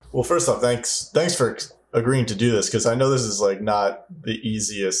Well, first off, thanks for agreeing to do this, because I know this is like not the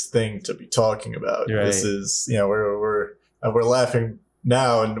easiest thing to be talking about. This Right. is, we're laughing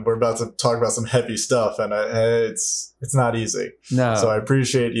now, and we're about to talk about some heavy stuff, and it's not easy. So I No,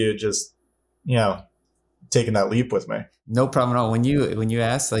 appreciate you just you know taking that leap with me. no problem at all. When you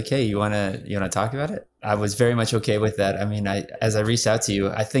asked like, hey, you wanna talk about it? I was very much okay with that. I mean, as I reached out to you,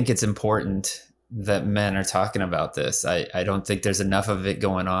 I think it's important that men are talking about this. I don't think there's enough of it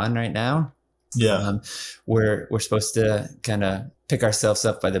going on right now. Yeah, Um, we're supposed to kind of pick ourselves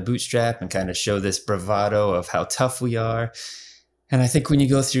up by the bootstrap and kind of show this bravado of how tough we are. And I think when you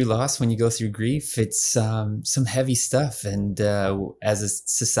go through loss, when you go through grief, it's some heavy stuff. And as a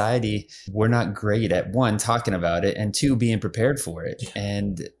society, we're not great at one, talking about it, and two, being prepared for it.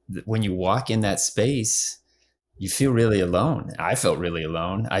 And when you walk in that space, you feel really alone. I felt really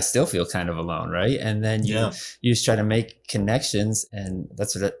alone. I still feel kind of alone, right? And then you yeah, you just try to make connections, and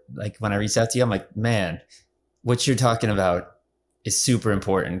that's what like when I reached out to you, I'm like, man, what you're talking about is super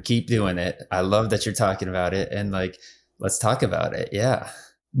important. Keep doing it. I love that you're talking about it, and like, let's talk about it. Yeah.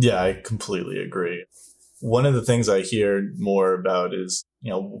 yeah. I completely agree. One of the things I hear more about is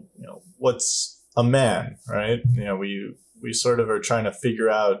what's a man, right? We sort of are trying to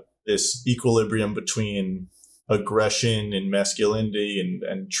figure out this equilibrium between aggression and masculinity,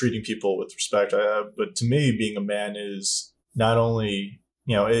 and treating people with respect. But to me, being a man is not only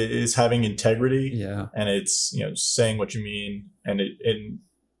is having integrity, Yeah. and it's saying what you mean, and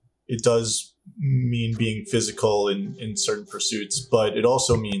it does mean being physical in certain pursuits, but it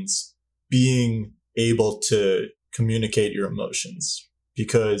also means being able to communicate your emotions.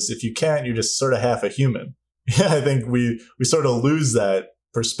 Because if you can't, you're just sort of half a human. Yeah, I think we sort of lose that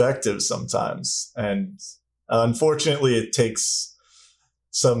perspective sometimes, and unfortunately, it takes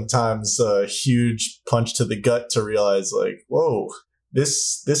sometimes a huge punch to the gut to realize, like, whoa,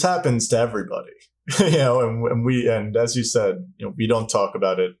 this happens to everybody. And as you said, we don't talk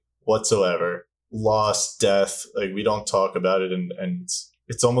about it whatsoever. Loss, death, like, we don't talk about it, and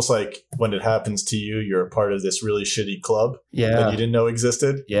it's almost like when it happens to you, you're a part of this really shitty club that you Yeah. didn't know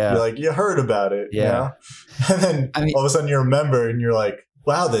existed. You're Yeah. like, you heard about it, Yeah. and then I mean, all of a sudden you're a member, and you're like,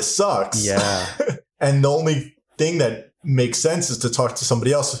 wow, this sucks. yeah. And the only thing that makes sense is to talk to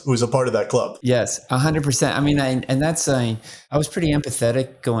somebody else who's a part of that club. Yes, 100%. I mean, and that's I was pretty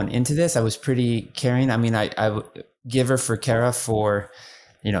empathetic going into this. I was pretty caring. I mean, I would give her for Kara for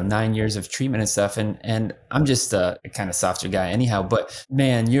 9 years of treatment and stuff, and I'm just a kind of softer guy anyhow. But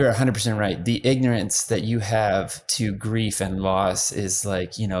man, you're 100% right. The ignorance that you have to grief and loss is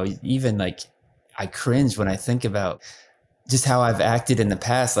like, even like, I cringe when I think about just how I've acted in the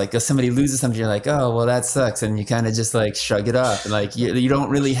past. Like if somebody loses something, you're like, oh, well, that sucks. And you kind of just like shrug it off. And like, you don't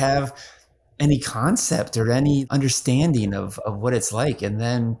really have any concept or any understanding of what it's like. And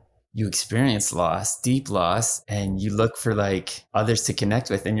then you experience loss, deep loss, and you look for like others to connect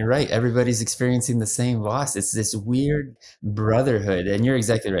with. And you're right. Everybody's experiencing the same loss. It's this weird brotherhood. And you're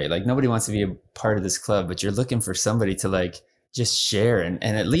exactly right. Like nobody wants to be a part of this club, but you're looking for somebody to like just share and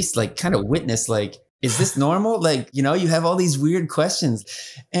at least like kind of witness, like, is this normal? Like, you have all these weird questions.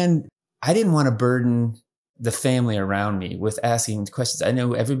 And I didn't want to burden the family around me with asking questions. I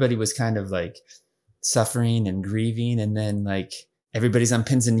know everybody was kind of like suffering and grieving. And then like everybody's on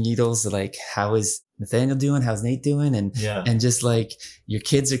pins and needles. Like, how is Nathaniel doing? How's Nate doing? Yeah. And just like your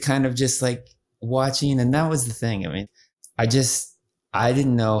kids are kind of just like watching. And that was the thing. I mean, I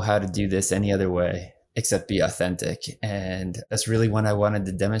didn't know how to do this any other way except be authentic. And that's really what I wanted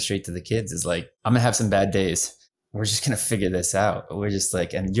to demonstrate to the kids is like, I'm gonna have some bad days. We're just gonna figure this out. We're just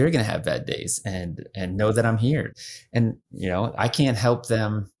like, and you're gonna have bad days, and know that I'm here. And I can't help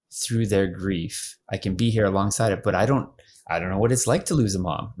them through their grief. I can be here alongside it, but I don't know what it's like to lose a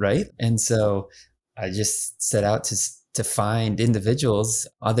mom, right? And so I just set out to find individuals,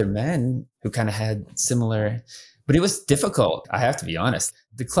 other men who kind of had similar, but it was difficult. I have to be honest.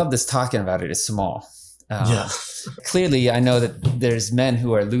 The club that's talking about it is small. Yeah. Clearly, I know that there's men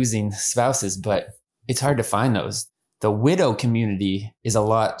who are losing spouses, but it's hard to find those. The widow community is a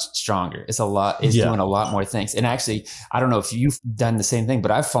lot stronger. Is doing a lot more things. And actually, I don't know if you've done the same thing,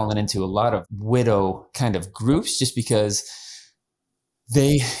 but I've fallen into a lot of widow kind of groups just because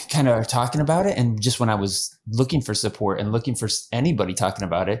they kind of are talking about it. And just when I was looking for support and looking for anybody talking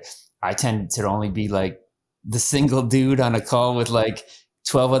about it, I tend to only be like the single dude on a call with like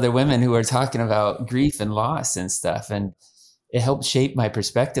 12 other women who are talking about grief and loss and stuff. And it helped shape my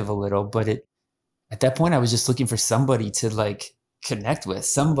perspective a little, but at that point I was just looking for somebody to like connect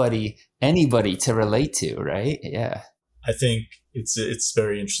with, anybody to relate to. Right. Yeah. I think it's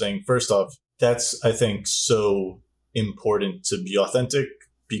very interesting. First off, that's, I think, so important to be authentic,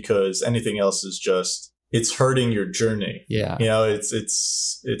 because anything else is just, it's hurting your journey. Yeah.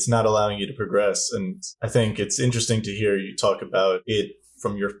 It's not allowing you to progress. And I think it's interesting to hear you talk about it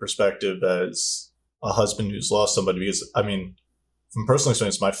from your perspective as a husband who's lost somebody, because I mean, from personal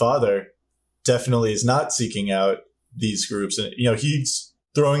experience, my father definitely is not seeking out these groups, and he's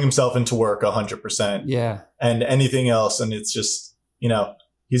throwing himself into work 100%. Yeah. And anything else, and it's just,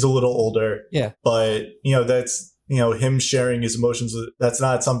 he's a little older. Yeah. But that's him sharing his emotions. That's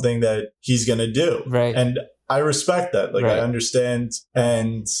not something that he's gonna do. Right. And I respect that. Like, right. I understand.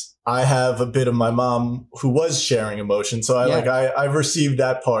 And I have a bit of my mom who was sharing emotion, so I've received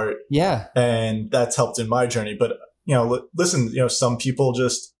that part. Yeah. And that's helped in my journey. But listen, some people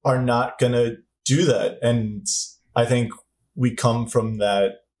just are not gonna do that, and I think we come from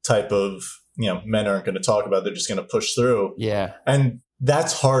that type of, men aren't going to talk about, they're just going to push through. Yeah. And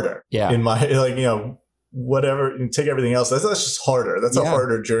that's harder. Yeah. In my, whatever, take everything else. That's just harder. That's a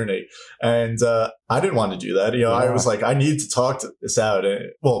harder journey. And I didn't want to do that. I was like, I need to talk this out. And,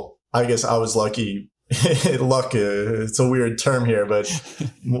 well, I guess I was lucky. Luck, it's a weird term here, but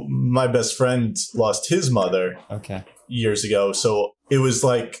my best friend lost his mother years ago. So it was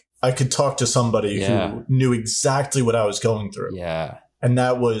like, I could talk to somebody who knew exactly what I was going through. Yeah. And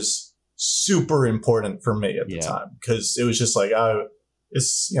that was super important for me at the time, because it was just like,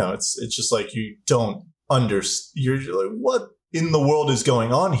 it's just like, you don't understand. You're like, what in the world is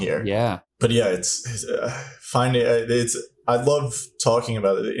going on here? Yeah. But I love talking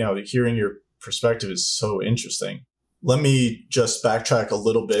about it. Hearing your perspective is so interesting. Let me just backtrack a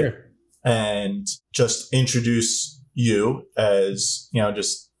little bit and just introduce you as,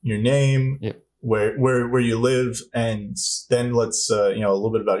 just your name, where you live, and then let's a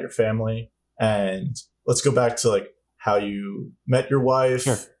little bit about your family, and let's go back to like how you met your wife,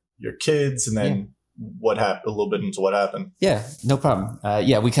 your kids, and then what happened, a little bit into what happened. Yeah, no problem.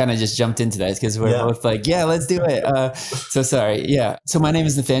 We kind of just jumped into that because we're both like, let's do it. So sorry. Yeah. So my name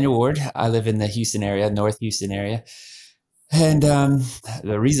is Nathaniel Ward. I live in the Houston area, North Houston area. And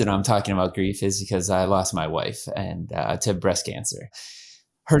the reason I'm talking about grief is because I lost my wife and to breast cancer.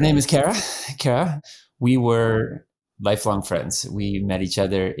 Her name is Kara. Kara, we were lifelong friends. We met each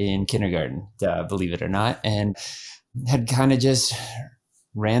other in kindergarten, believe it or not, and had kind of just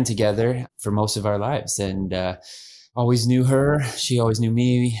ran together for most of our lives, and always knew her. She always knew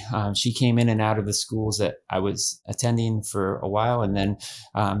me. She came in and out of the schools that I was attending for a while. And then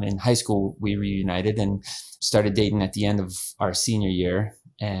in high school, we reunited and started dating at the end of our senior year.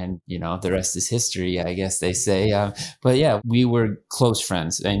 And, the rest is history, I guess they say. But we were close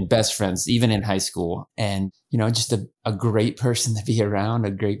friends and best friends, even in high school. And, just a great person to be around,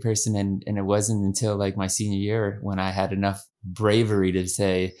 a great person. And it wasn't until like my senior year when I had enough bravery to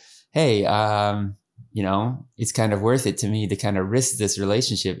say, hey, it's kind of worth it to me to kind of risk this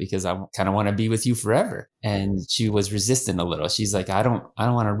relationship because I kind of want to be with you forever. And she was resistant a little. She's like, I don't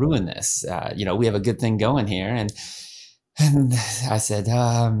want to ruin this. We have a good thing going here. And I said,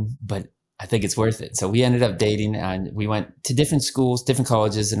 but I think it's worth it. So we ended up dating, and we went to different schools, different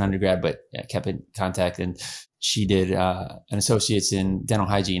colleges in undergrad, but kept in contact. And she did an associate's in dental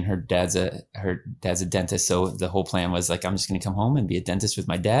hygiene. Her dad's a dentist. So the whole plan was like, I'm just going to come home and be a dentist with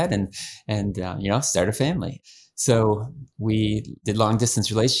my dad and start a family. So we did long distance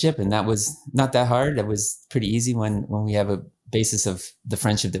relationship, and that was not that hard. That was pretty easy when we have a basis of the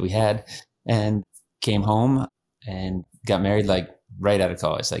friendship that we had, and came home and got married like right out of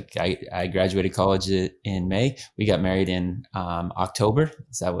college. Like I graduated college in May. We got married in October.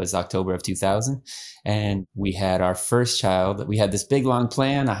 So that was October of 2000. And we had our first child. We had this big long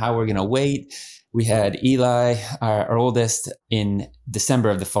plan of how we're going to wait. We had Eli, our oldest, in December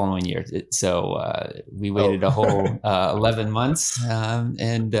of the following year. So we waited a whole 11 months.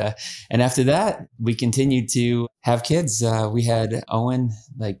 And after that, we continued to have kids. We had Owen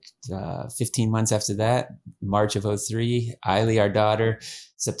like 15 months after that, March of 2003, Eiley, our daughter,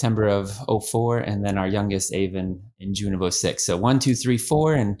 September of 2004, and then our youngest, Avon, in June of 2006. So 1, 2, 3,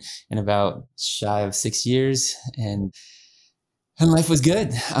 4, and in about shy of 6 years. And life was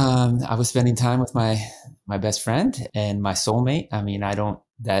good. I was spending time with my best friend and my soulmate. I mean,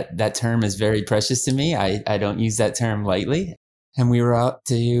 that term is very precious to me. I don't use that term lightly. And we were out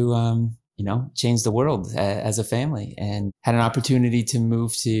to, change the world as a family, and had an opportunity to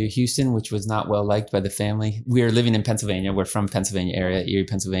move to Houston, which was not well liked by the family. We were living in Pennsylvania. We're from Pennsylvania area, Erie,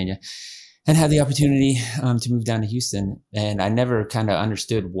 Pennsylvania. And had the opportunity to move down to Houston. And I never kind of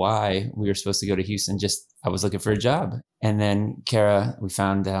understood why we were supposed to go to Houston. Just I was looking for a job. And then Kara, we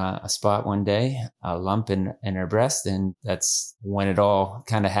found a spot one day, a lump in her breast. And that's when it all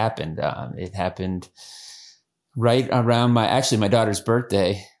kind of happened. It happened right around my daughter's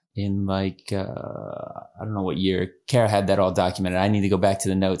birthday in like, I don't know what year. Kara had that all documented. I need to go back to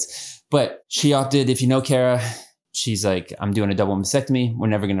the notes, but she opted, if you know Kara, she's like, I'm doing a double mastectomy. We're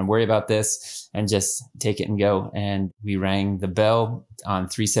never going to worry about this and just take it and go. And we rang the bell on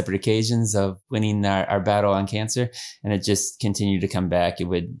 3 separate occasions of winning our battle on cancer. And it just continued to come back. It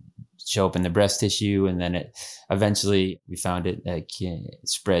would show up in the breast tissue. And then it eventually, we found it like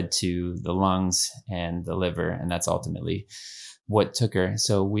spread to the lungs and the liver. And that's ultimately what took her.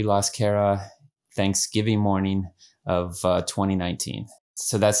 So we lost Kara Thanksgiving morning of 2019.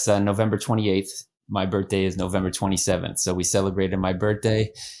 So that's November 28th. My birthday is November 27th. So we celebrated my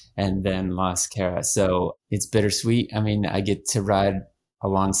birthday and then lost Kara. So it's bittersweet. I mean, I get to ride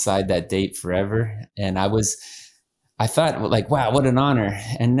alongside that date forever. And I thought like, wow, what an honor.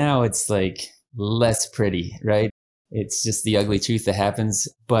 And now it's like less pretty, right? It's just the ugly truth that happens.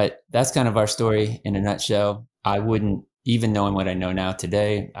 But that's kind of our story in a nutshell. I wouldn't, even knowing what I know now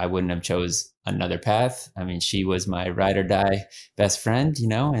today, I wouldn't have chose another path. I mean, she was my ride or die best friend,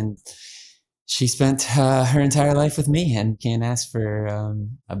 and she spent her entire life with me, and can't ask for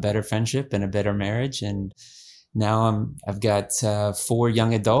a better friendship and a better marriage. And now I've got 4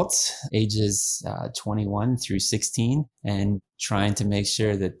 young adults, ages 21 through 16, and trying to make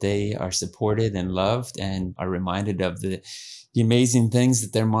sure that they are supported and loved and are reminded of the amazing things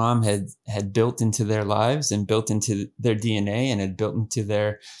that their mom had built into their lives and built into their DNA and had built into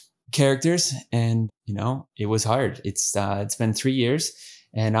their characters. And, it was hard. It's been 3 years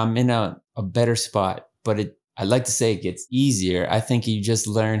and I'm in a better spot, but I'd like to say it gets easier. I think you just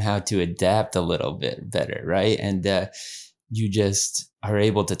learn how to adapt a little bit better, right? And you just are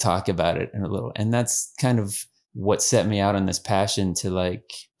able to talk about it in a little. And that's kind of what set me out on this passion to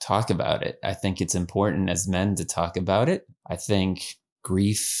like talk about it. I think it's important as men to talk about it. I think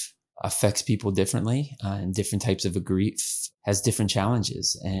grief affects people differently, and different types of grief has different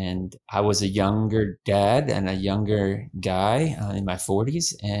challenges. And I was a younger dad and a younger guy in my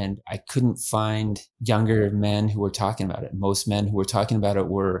 40s, and I couldn't find younger men who were talking about it. Most men who were talking about it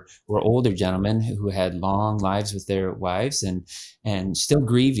were older gentlemen who had long lives with their wives and still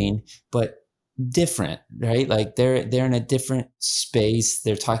grieving, but different, right? Like they're in a different space.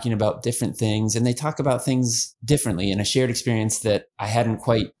 They're talking about different things, and they talk about things differently in a shared experience that I hadn't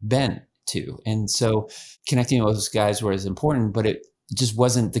quite been to. And so connecting with those guys was important, but it just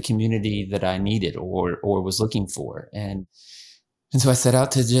wasn't the community that I needed or was looking for. And so I set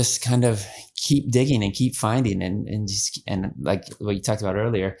out to just kind of keep digging and keep finding and like what you talked about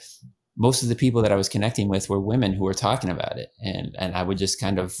earlier, most of the people that I was connecting with were women who were talking about it. And I would just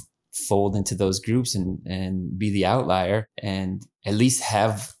kind of fold into those groups and be the outlier and at least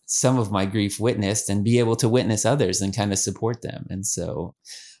have some of my grief witnessed and be able to witness others and kind of support them. And so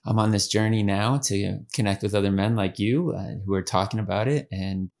I'm on this journey now to connect with other men like you who are talking about it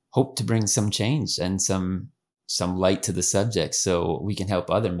and hope to bring some change and some light to the subject so we can help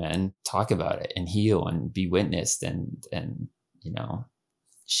other men talk about it and heal and be witnessed and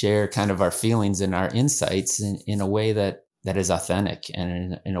share kind of our feelings and our insights in a way that is authentic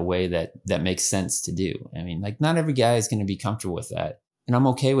and in a way that makes sense to do. I mean, like not every guy is going to be comfortable with that. And I'm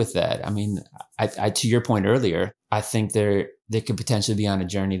okay with that. I mean, I to your point earlier, I think they could potentially be on a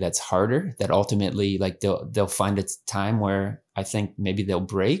journey that's harder, that ultimately like they'll find a time where I think maybe they'll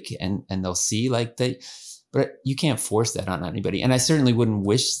break and they'll see like but you can't force that on anybody. And I certainly wouldn't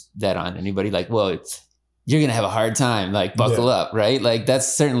wish that on anybody. Like, well, you're going to have a hard time, like buckle up, right? Like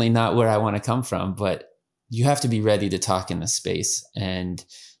that's certainly not where I want to come from, but you have to be ready to talk in this space, and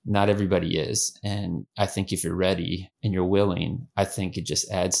not everybody is. And I think if you're ready and you're willing, I think it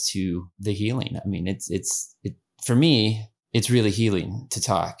just adds to the healing. I mean, it's for me, it's really healing to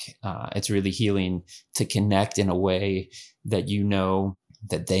talk. It's really healing to connect in a way that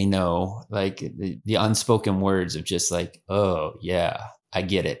that they know, like the unspoken words of just like, oh yeah, I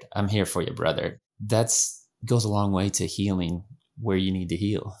get it. I'm here for you, brother. That's goes a long way to healing where you need to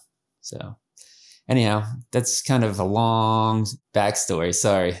heal. So anyhow, that's kind of a long backstory.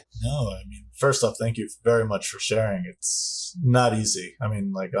 Sorry. No, I mean, first off, thank you very much for sharing. It's not easy. I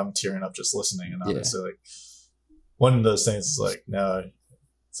mean, like I'm tearing up just listening, and honestly, like one of those things is like, no,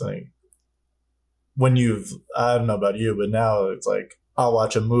 it's like when I don't know about you, but now it's like I'll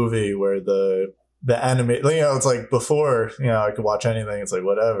watch a movie where the anime, it's like before, I could watch anything. It's like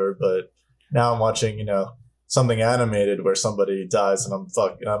whatever, but now I'm watching, something animated where somebody dies and I'm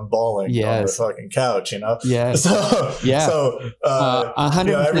bawling on the Yes. fucking couch, Yes. So, Yeah. so,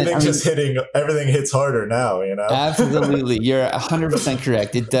 100%. everything's just everything hits harder now, Absolutely. You're 100%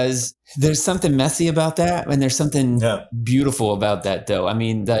 correct. It does. There's something messy about that. And there's something Yeah. beautiful about that though. I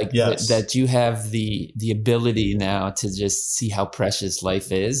mean, like Yes. that you have the ability now to just see how precious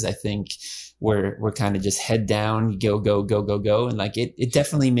life is. I think we're kind of just head down, go, go, go, go, go. And like, it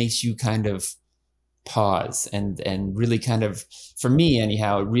definitely makes you kind of pause and really kind of, for me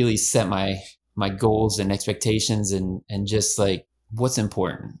anyhow, it really set my goals and expectations and just like what's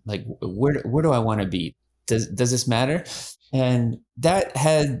important, like where do I want to be, does this matter? And that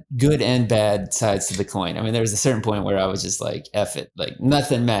had good and bad sides to the coin. I mean, there was a certain point where I was just like, F it, like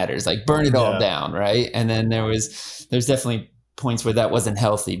nothing matters, like burn it all down, right? And then there's definitely points where that wasn't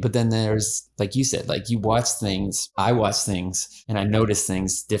healthy. But then there's, like you said, like you watch things, I watch things, and I notice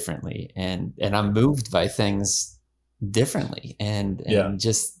things differently, and I'm moved by things differently, and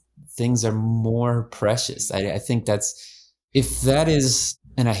just things are more precious. I think that's, if that is,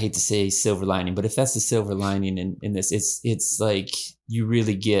 and I hate to say silver lining, but if that's the silver lining in this, it's like you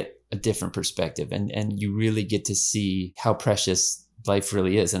really get a different perspective, and you really get to see how precious life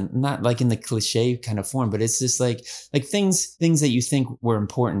really is, and not like in the cliche kind of form, but it's just like things that you think were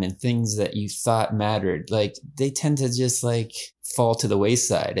important and things that you thought mattered, like they tend to just like fall to the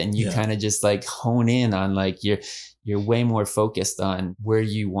wayside, and you kind of just like hone in on like you're way more focused on where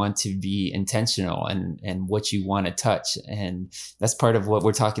you want to be intentional and what you want to touch. And that's part of what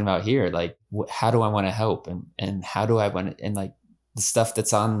we're talking about here. Like, how do I want to help? And how do I want to, and like the stuff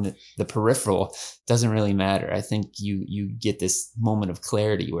that's on the peripheral doesn't really matter. I think you get this moment of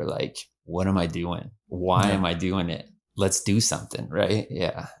clarity where like, what am I doing? Why am I doing it? Let's do something, right?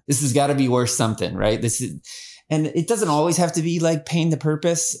 Yeah. This has got to be worth something, right? And it doesn't always have to be like paying the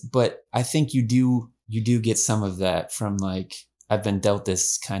purpose, but I think you do get some of that from like, I've been dealt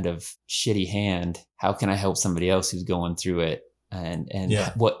this kind of shitty hand. How can I help somebody else who's going through it? And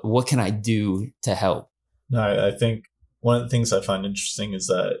what can I do to help? No, I think one of the things I find interesting is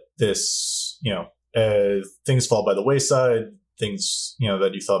that this, things fall by the wayside, things,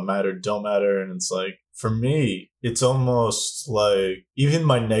 that you thought mattered don't matter. And it's like, for me, it's almost like even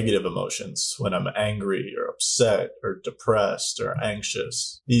my negative emotions, when I'm angry or upset or depressed or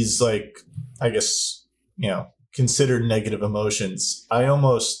anxious, these like, I guess, considered negative emotions, I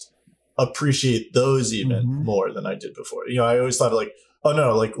almost appreciate those even more than I did before. I always thought like, oh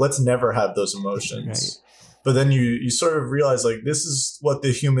no, like let's never have those emotions. Right. But then you sort of realize like this is what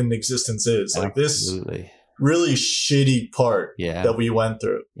the human existence is. Like Absolutely. This really shitty part that we went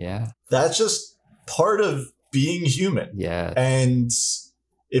through. Yeah. That's just part of being human. Yeah. And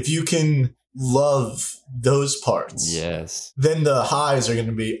if you can love those parts, then the highs are going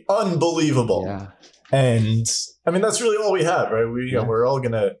to be unbelievable. Yeah. And I mean, that's really all we have, right? We're all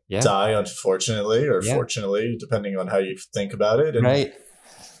going to die, unfortunately, or fortunately, depending on how you think about it. And, right.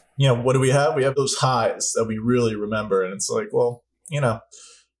 What do we have? We have those highs that we really remember. And it's like, well,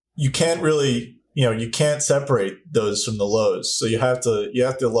 you can't really, you can't separate those from the lows. So you have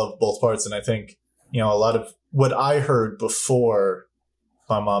to love both parts. And I think, a lot of what I heard before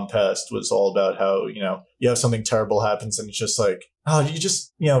my mom passed was all about how, you have something terrible happens and it's just like, oh, you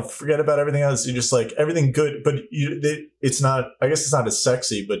just, forget about everything else. You're just like everything good, but it's not, I guess it's not as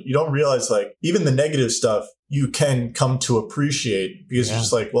sexy, but you don't realize like even the negative stuff you can come to appreciate because you're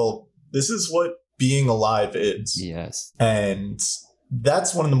just like, well, this is what being alive is. Yes. And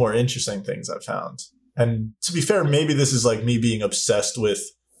that's one of the more interesting things I've found. And to be fair, maybe this is like me being obsessed with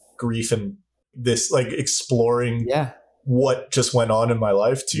grief and this like exploring what just went on in my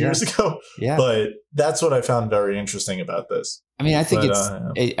life 2 years ago. Yeah. But that's what I found very interesting about this. I mean, I think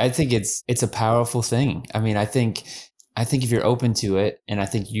it's a powerful thing. I mean, I think if you're open to it, and I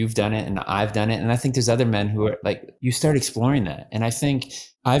think you've done it and I've done it, and I think there's other men who are like, you start exploring that. And I think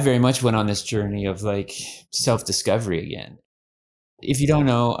I very much went on this journey of like self-discovery again. If you don't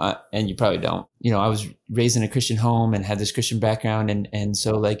know, and you probably don't, I was raised in a Christian home and had this Christian background. And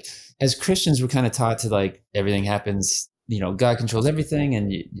so like, as Christians, we're kind of taught to like, everything happens, God controls everything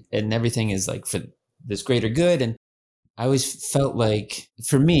and everything is like for this greater good. And I always felt like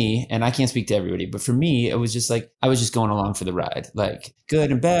for me, and I can't speak to everybody, but for me, it was just like, I was just going along for the ride, like good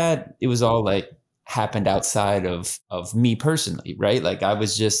and bad. It was all like happened outside of me personally. Right. Like I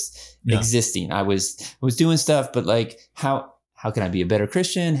was just existing. I was doing stuff, but like, how can I be a better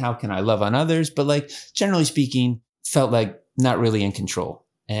Christian? How can I love on others? But like, generally speaking, felt like not really in control.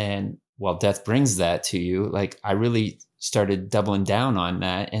 And while death brings that to you, like I really started doubling down on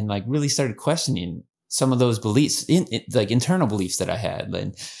that and like really started questioning some of those beliefs, like internal beliefs that I had.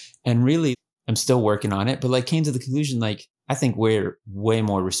 And really, I'm still working on it, but like came to the conclusion, like, I think we're way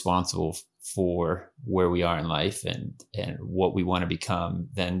more responsible for where we are in life and what we want to become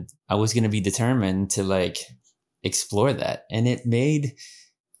than I was going to be determined to like explore that. And it made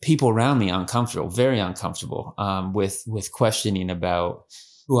people around me uncomfortable, very uncomfortable, with questioning about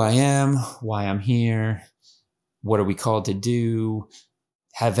who I am, why I'm here, what are we called to do,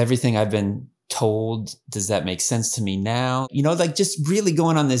 have everything I've been told, does that make sense to me now? You know, like just really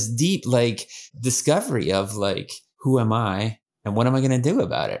going on this deep like discovery of like, who am I and what am I going to do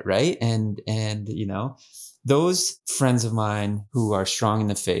about it, right? And you know, those friends of mine who are strong in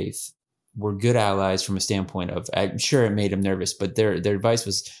the faith were good allies from a standpoint of, I'm sure it made them nervous, but their advice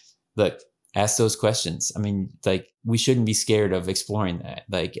was, look, ask those questions. I mean, like we shouldn't be scared of exploring that.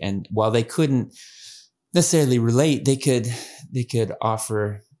 Like, and while they couldn't necessarily relate, they could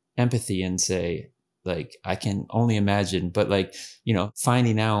offer empathy and say, like, I can only imagine, but like, you know,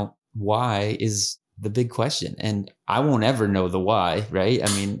 finding out why is the big question. And I won't ever know the why, right?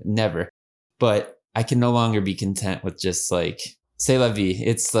 I mean, never. But I can no longer be content with just like, c'est la vie.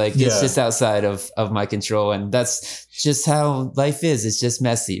 It's like, it's just outside of my control. And that's just how life is. It's just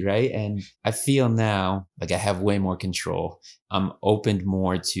messy, right? And I feel now like I have way more control. I'm opened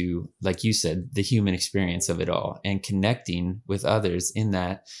more to, like you said, the human experience of it all and connecting with others in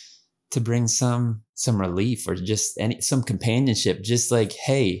that to bring some relief or just some companionship. Just like,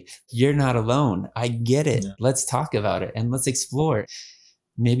 hey, you're not alone. I get it. Yeah. Let's talk about it and let's explore.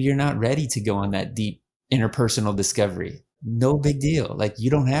 Maybe you're not ready to go on that deep interpersonal discovery. No big deal. Like you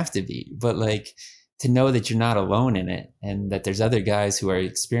don't have to be, but like to know that you're not alone in it and that there's other guys who are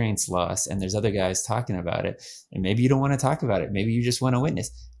experienced loss and there's other guys talking about it. And maybe you don't want to talk about it. Maybe you just want to witness.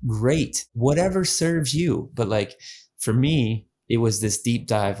 Great. Whatever serves you. But like for me, it was this deep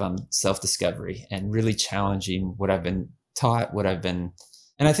dive on self-discovery and really challenging what I've been taught,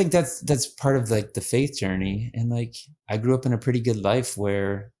 and I think that's part of like the faith journey. And like, I grew up in a pretty good life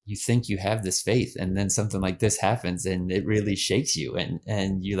where you think you have this faith and then something like this happens and it really shakes you.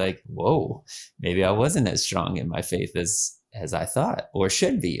 And you're like, whoa, maybe I wasn't as strong in my faith as I thought or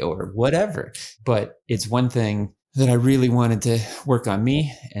should be or whatever. But it's one thing that I really wanted to work on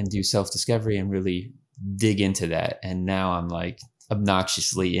me and do self-discovery and really dig into that. And now I'm like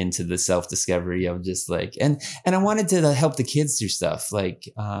obnoxiously into the self-discovery of just like, and I wanted to help the kids through stuff. Like,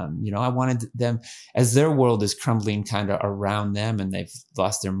 you know, I wanted them as their world is crumbling kind of around them and they've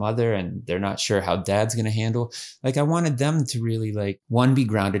lost their mother and they're not sure how dad's going to handle. Like, I wanted them to really like, one, be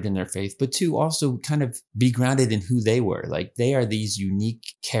grounded in their faith, but two, also kind of be grounded in who they were. Like they are these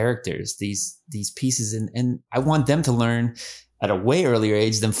unique characters, these pieces. And I want them to learn at a way earlier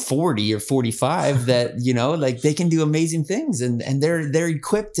age than 40 or 45 that, you know, like they can do amazing things and they're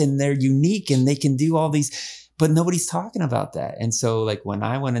equipped and they're unique and they can do all these, but nobody's talking about that. And so like when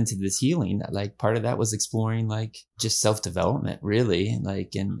I went into this healing, like part of that was exploring like just self-development really,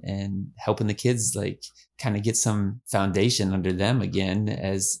 like, and helping the kids like kind of get some foundation under them again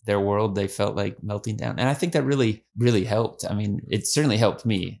as their world, they felt like melting down. And I think that really, really helped. I mean, it certainly helped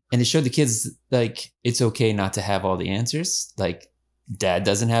me. And it showed the kids like, it's okay not to have all the answers. Like dad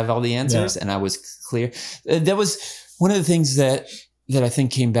doesn't have all the answers. Yeah. And I was clear. That was one of the things that I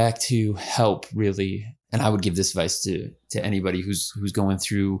think came back to help really. And I would give this advice to anybody who's going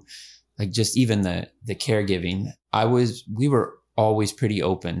through like just even the caregiving. We were always pretty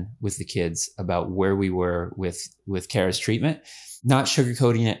open with the kids about where we were with Kara's treatment, not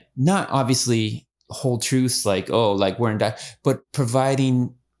sugarcoating it, not obviously whole truths like, oh, like we're in but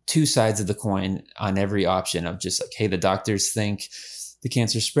providing two sides of the coin on every option of just like, hey, the doctors think the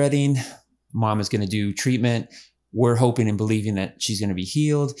cancer's spreading, mom is going to do treatment. We're hoping and believing that she's going to be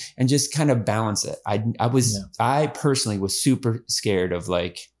healed and just kind of balance it. I personally was super scared of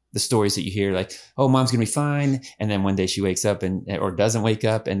like the stories that you hear, like, oh, mom's going to be fine. And then one day she wakes up or doesn't wake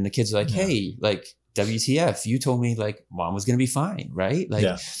up and the kids are like, hey, like WTF, you told me like mom was going to be fine. Right. Like,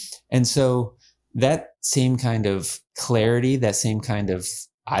 and so that same kind of clarity, that same kind of,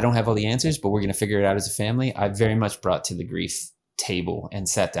 I don't have all the answers, but we're going to figure it out as a family. I very much brought to the grief table and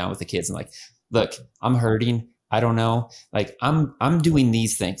sat down with the kids and like, look, I'm hurting. I don't know. Like I'm doing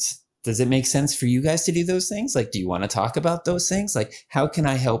these things. Does it make sense for you guys to do those things? Like, do you want to talk about those things? Like, how can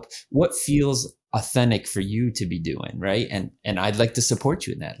I help? What feels authentic for you to be doing? Right. And I'd like to support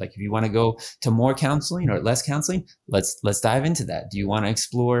you in that. Like, if you want to go to more counseling or less counseling, let's dive into that. Do you want to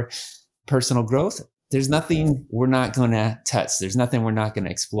explore personal growth? There's nothing we're not going to touch. There's nothing we're not going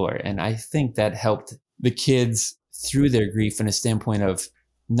to explore. And I think that helped the kids through their grief in a standpoint of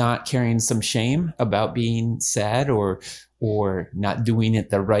not carrying some shame about being sad or not doing it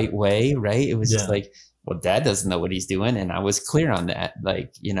the right way, right? It was just like, well, dad doesn't know what he's doing. And I was clear on that,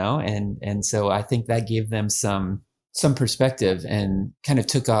 like, and so I think that gave them some perspective and kind of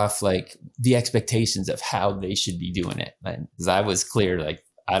took off like the expectations of how they should be doing it. Because I was clear, like,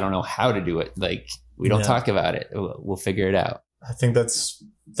 I don't know how to do it. Like, we don't talk about it. We'll figure it out. I think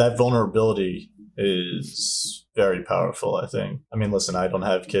that vulnerability is very powerful, I think. I mean, listen, I don't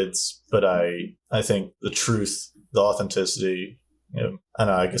have kids, but I think the truth, the authenticity, and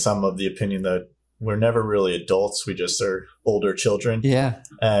I guess I'm of the opinion that we're never really adults. We just are older children. Yeah.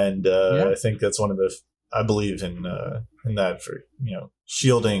 And I think that's one of I believe in that for,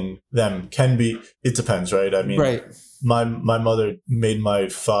 shielding them can be, it depends, right? I mean, right. My mother made my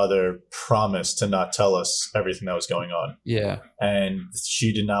father promise to not tell us everything that was going on. Yeah. And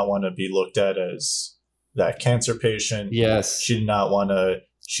she did not want to be looked at as that cancer patient. Yes. She didn't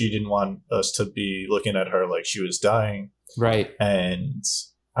want us to be looking at her like she was dying. Right. And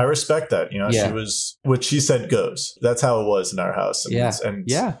I respect that. She was, what she said goes. That's how it was in our house. And,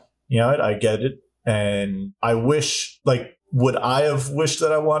 I get it. And I wish, like, would I have wished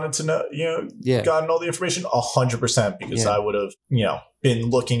that I wanted to know, gotten all the information? 100%, because I would have, been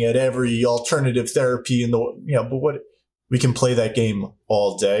looking at every alternative therapy in the, but what, we can play that game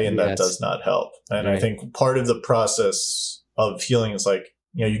all day, and that does not help. And I think part of the process of healing is like,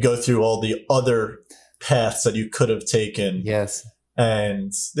 you go through all the other paths that you could have taken. Yes.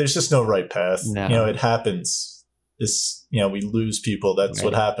 And there's just no right path. No. It happens. We lose people. That's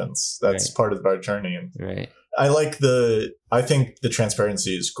what happens. That's part of our journey. And I think the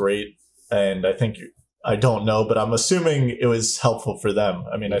transparency is great. And I don't know, but I'm assuming it was helpful for them.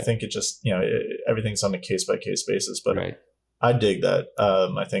 I mean, I think it just, everything's on a case by case basis, but I dig that.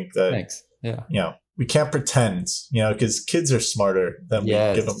 I think that, thanks. Yeah. We can't pretend, because kids are smarter than we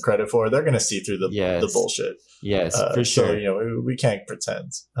give them credit for. They're going to see through the bullshit. Yes, for sure. So, we can't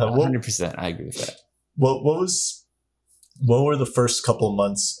pretend. 100%. I agree with that. What were the first couple of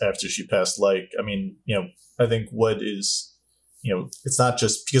months after she passed like? I mean, I think what is, it's not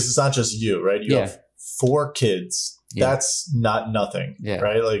just you, right? You have 4 kids. That's not nothing,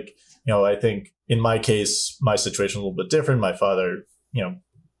 right? Like, I think in my case, my situation was a little bit different. My father,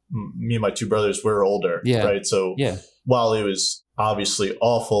 me and my 2 brothers were older, right? So while it was obviously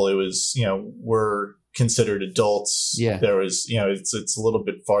awful, it was, we're considered adults. There was, it's a little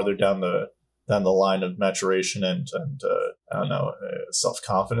bit farther down the line of maturation and I don't know,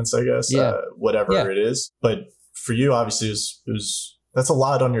 self-confidence, I guess, whatever it is. But for you, obviously, that's a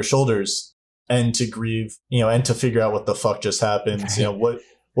lot on your shoulders, and to grieve, and to figure out what the fuck just happened.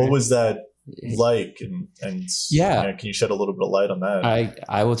 What was that like? And can you shed a little bit of light on that?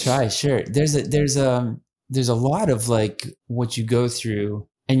 I will try. Sure. There's a lot of like what you go through,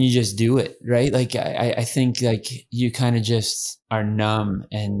 and you just do it, right? Like I think like you kind of just are numb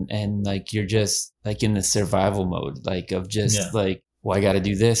and like you're just like in the survival mode, like of just like, well, I got to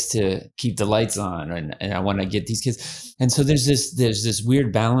do this to keep the lights on, and I want to get these kids. And so there's this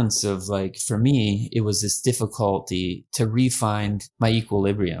weird balance of like, for me, it was this difficulty to re-find my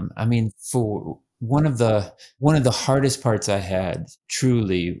equilibrium. I mean, for one of the hardest parts I had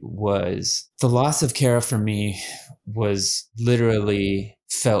truly was the loss of Kara. For me, was literally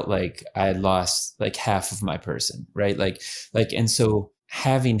felt like I had lost like half of my person, right? Like, and so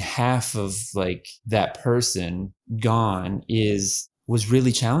having half of like that person gone was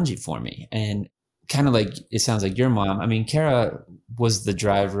really challenging for me. And kind of like, it sounds like your mom. I mean, Kara was the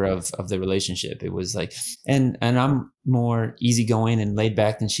driver of the relationship. It was like, and I'm more easygoing and laid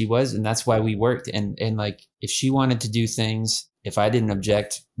back than she was. And that's why we worked. And like, if she wanted to do things, if I didn't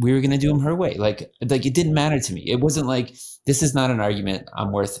object, we were going to do them her way. Like it didn't matter to me. It wasn't like, this is not an argument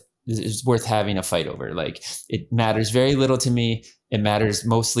it's worth having a fight over. Like, it matters very little to me. It matters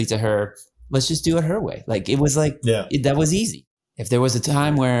mostly to her. Let's just do it her way. Like, it was like, that was easy. If there was a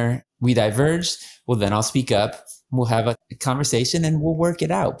time where we diverged, well, then I'll speak up. We'll have a conversation and we'll work it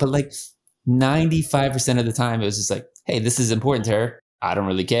out. But like 95% of the time, it was just like, hey, this is important to her. I don't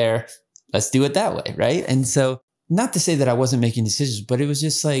really care. Let's do it that way. Right. And so, not to say that I wasn't making decisions, but it was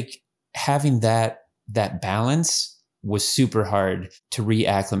just like having that balance was super hard to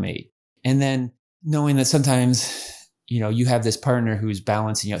reacclimate. And then knowing that sometimes, you have this partner who's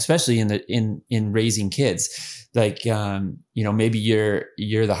balancing, especially in raising kids, like, maybe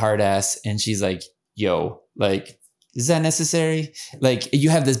you're the hard ass and she's like, yo, like, is that necessary? Like, you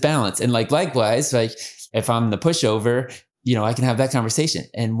have this balance. And like, likewise, like if I'm the pushover, I can have that conversation.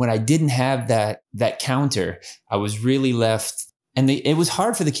 And when I didn't have that counter, I was really left. And it was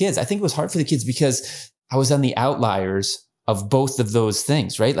hard for the kids. I think it was hard for the kids because I was on the outliers of both of those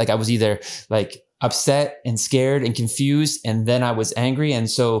things, right? Like I was either like upset and scared and confused, and then I was angry. And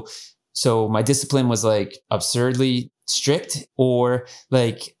so So my discipline was like absurdly strict, or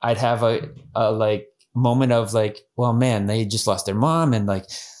like I'd have a like moment of like, well, man, they just lost their mom and like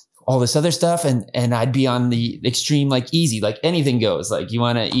all this other stuff. And I'd be on the extreme, like easy, like anything goes, like you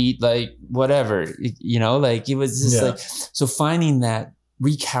want to eat, like whatever, like it was just like, so finding that,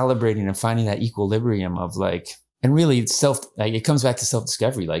 recalibrating and finding that equilibrium of like, and really like it comes back to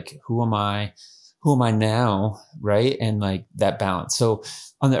self-discovery, like who am I now? Right. And like that balance. So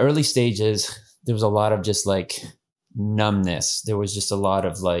on the early stages, there was a lot of just like numbness. There was just a lot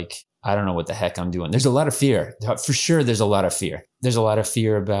of like, I don't know what the heck I'm doing. There's a lot of fear. For sure, there's a lot of fear. There's a lot of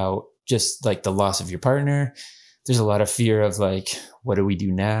fear about just like the loss of your partner. There's a lot of fear of like, what do we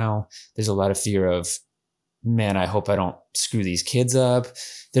do now? There's a lot of fear of, man, I hope I don't screw these kids up.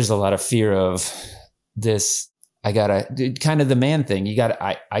 There's a lot of fear of this, I gotta, kind of the man thing.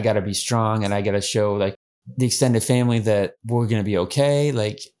 I gotta be strong, and I gotta show like the extended family that we're going to be okay.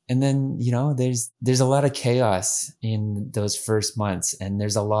 Like, and then, there's a lot of chaos in those first months. And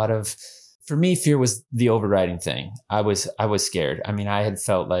there's a lot of, for me, fear was the overriding thing. I was scared. I mean, I had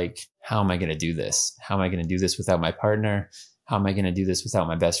felt like, how am I going to do this? How am I going to do this without my partner? How am I going to do this without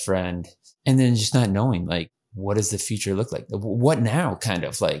my best friend? And then just not knowing, like, what does the future look like? What now? Kind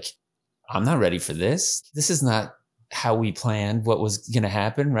of like, I'm not ready for this. This is not how we planned what was going to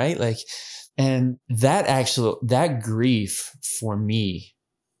happen. Right. Like, and that grief for me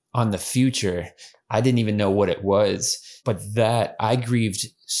on the future, I didn't even know what it was, but that I grieved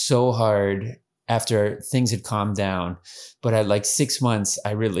so hard after things had calmed down. But at like 6 months,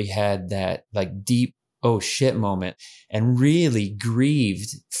 I really had that like deep, oh shit moment, and really grieved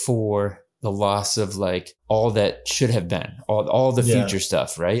for the loss of like all that should have been, all the future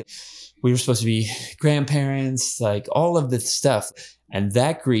stuff, right? We were supposed to be grandparents, like all of the stuff. And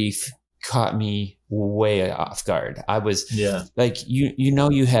that grief caught me way off guard. I was like, you're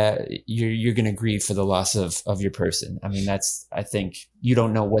going to grieve for the loss of your person. I mean, I think you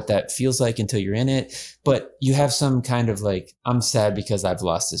don't know what that feels like until you're in it, but you have some kind of like, I'm sad because I've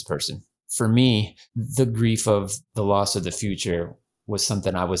lost this person. For me, the grief of the loss of the future was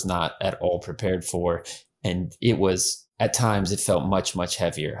something I was not at all prepared for. And it was, at times, it felt much, much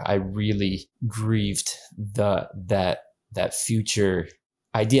heavier. I really grieved that future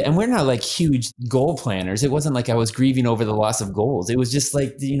idea. And we're not like huge goal planners. It wasn't like I was grieving over the loss of goals. It was just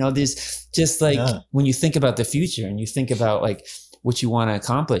like, there's just like when you think about the future and you think about like what you want to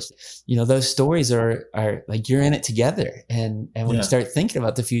accomplish, those stories are like, you're in it together. And when you start thinking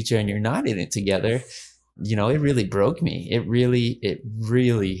about the future and you're not in it together, it really broke me. It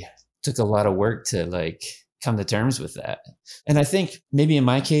really took a lot of work to like come to terms with that. And I think maybe in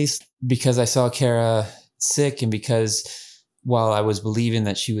my case, because I saw Kara sick, and because while I was believing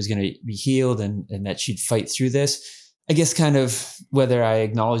that she was going to be healed and that she'd fight through this, I guess kind of whether I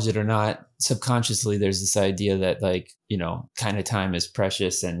acknowledge it or not, subconsciously, there's this idea that like, kind of time is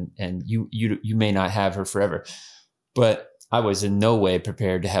precious and you may not have her forever. But I was in no way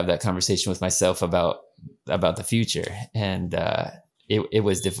prepared to have that conversation with myself about the future. And it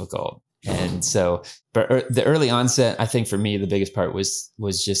was difficult. And so, but the early onset, I think for me, the biggest part was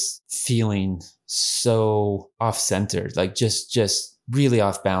just feeling so off center, like just really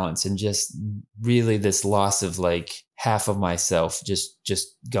off balance, and just really this loss of like half of myself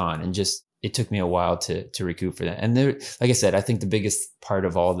just gone. And just, it took me a while to recoup for that. And there, like I said, I think the biggest part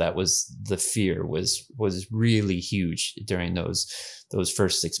of all that was the fear was really huge during those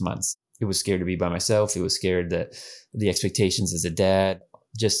first 6 months. It was scared to be by myself. It was scared that the expectations as a dad,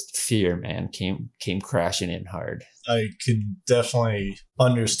 just fear, man, came crashing in hard. I can definitely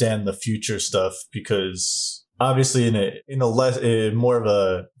understand the future stuff, because obviously in a more of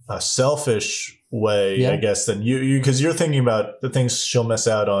a selfish way, I guess, than you, because you're thinking about the things she'll miss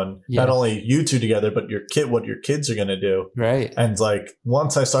out on, not only you two together, but what your kids are going to do. Right. And like,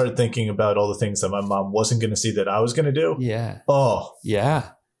 once I started thinking about all the things that my mom wasn't going to see that I was going to do. Yeah. Oh,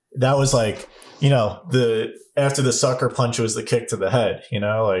 yeah. That was like, after the sucker punch was the kick to the head,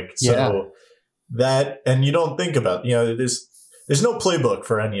 that, and you don't think about, there's no playbook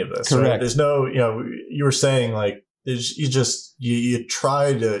for any of this. Correct. Right? There's no, you were saying like, you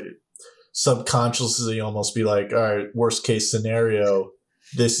try to subconsciously almost be like, all right, worst case scenario,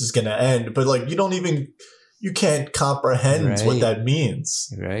 this is going to end. But like, you can't comprehend what that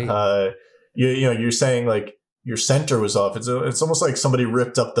means. Right. You're saying like, your center was off. It's almost like somebody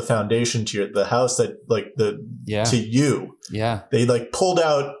ripped up the foundation to the house that like to you. Yeah. They like pulled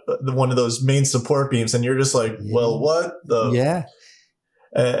out one of those main support beams, and you're just like, well, what the? Yeah.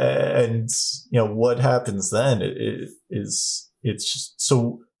 And what happens then? It's just,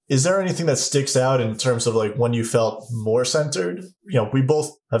 so is there anything that sticks out in terms of like when you felt more centered? We both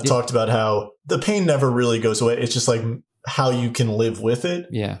have talked about how the pain never really goes away. It's just like how you can live with it.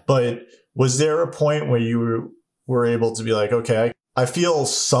 Yeah. But was there a point where you were able to be like, okay, I feel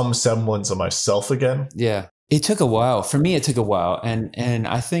some semblance of myself again? Yeah. It took a while. For me, it took a while. And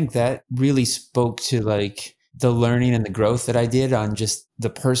I think that really spoke to like the learning and the growth that I did on just the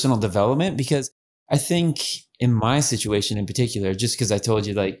personal development, because I think in my situation in particular, just because I told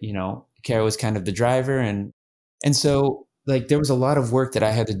you, like, Kara was kind of the driver. And so like there was a lot of work that I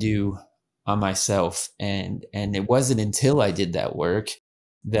had to do on myself. And it wasn't until I did that work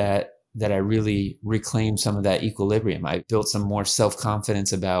that I really reclaimed some of that equilibrium. I built some more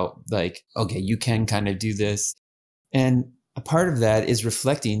self-confidence about like, okay, you can kind of do this. And a part of that is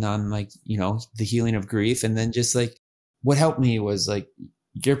reflecting on like, the healing of grief. And then just like what helped me was like,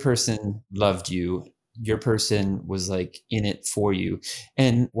 your person loved you. Your person was like in it for you.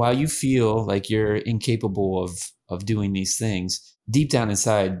 And while you feel like you're incapable of doing these things, deep down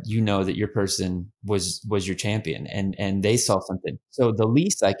inside, that your person was your champion, and they saw something. So the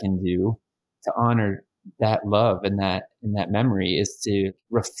least I can do to honor that love and that memory is to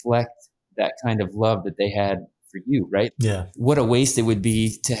reflect that kind of love that they had for you, right? Yeah. What a waste it would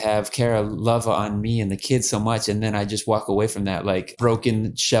be to have Kara love on me and the kids so much, and then I just walk away from that like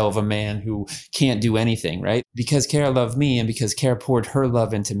broken shell of a man who can't do anything, right? Because Kara loved me, and because Kara poured her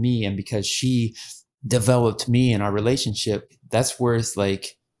love into me, and because she developed me in our relationship, that's worth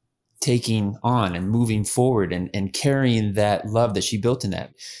like taking on and moving forward and carrying that love that she built in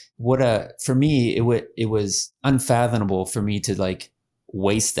that. For me, it was unfathomable for me to like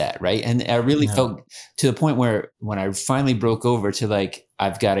waste that, right? And I really felt to the point where when I finally broke over to like,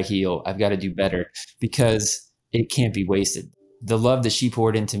 I've got to heal, I've got to do better, because it can't be wasted. The love that she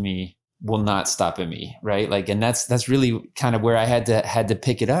poured into me will not stop in me, right? Like, and that's really kind of where I had to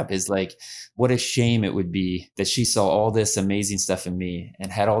pick it up, is like, what a shame it would be that she saw all this amazing stuff in me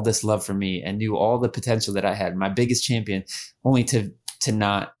and had all this love for me and knew all the potential that I had, my biggest champion, only to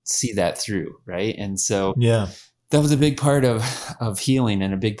not see that through, right? And so that was a big part of healing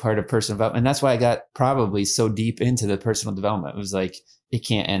and a big part of personal development. And that's why I got probably so deep into the personal development. It was like, it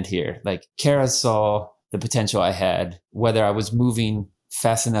can't end here. Like Kara saw the potential I had, whether I was moving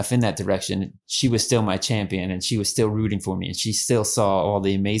fast enough in that direction, she was still my champion and she was still rooting for me and she still saw all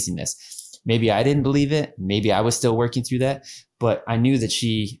the amazingness. Maybe I didn't believe it. Maybe I was still working through that, but I knew that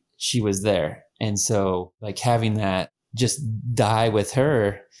she was there. And so like having that just die with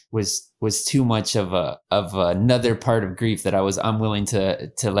her was too much of another part of grief that I was unwilling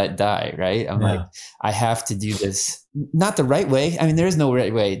to let die. Right. I'm like, I have to do this, not the right way. I mean, there is no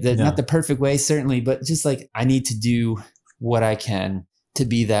right way, not the perfect way, certainly, but just like, I need to do what I can to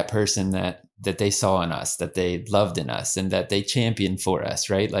be that person that they saw in us, that they loved in us, and that they championed for us.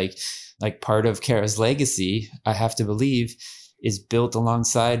 Right. Like part of Kara's legacy, I have to believe, is built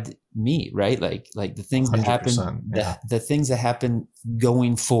alongside me, right? Like the things that happen, the things that happen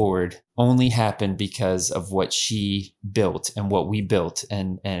going forward only happen because of what she built and what we built,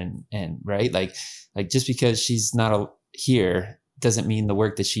 and right, like just because she's not here doesn't mean the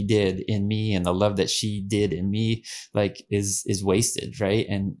work that she did in me and the love that she did in me like is wasted, right?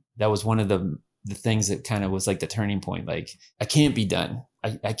 And that was one of the things that kind of was like the turning point. Like I can't be done.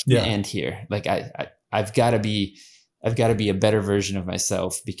 I can't end here. Like I've got to be a better version of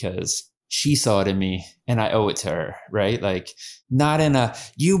myself because she saw it in me and I owe it to her, right? Like not in a,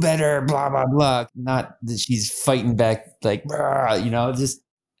 you better blah, blah, blah, not that she's fighting back, like, just,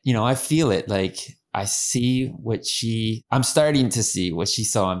 I feel it. Like I'm starting to see what she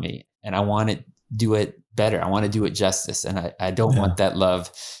saw in me, and I want to do it better. I want to do it justice. And I don't want that love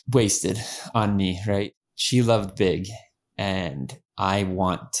wasted on me, right? She loved big, and I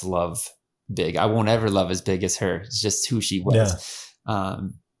want to love big. I won't ever love as big as her. It's just who she was.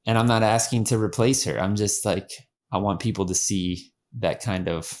 And I'm not asking to replace her. I'm just like, I want people to see that kind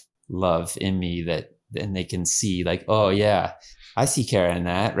of love in me, that then they can see like, oh yeah, I see Kara in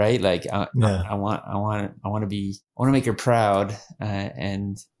that, right? Like I want to make her proud,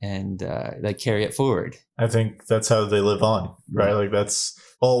 and like carry it forward. I think that's how they live on, right? Like that's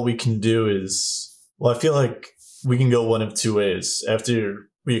all we can do is, well, I feel like we can go one of two ways. After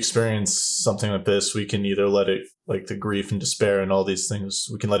we experience something like this, we can either let it, like the grief and despair and all these things,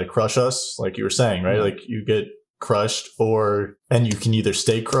 we can let it crush us, like you were saying, right? Like you get crushed, and you can either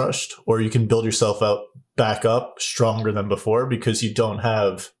stay crushed, or you can build yourself back up stronger than before, because you don't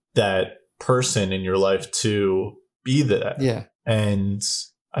have that person in your life to be that. Yeah. And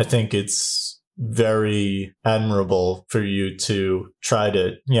I think it's very admirable for you to try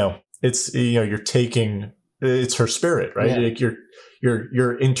to, it's, you're taking, it's her spirit, right? Like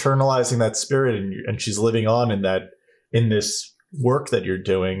you're internalizing that spirit, and she's living on in this work that you're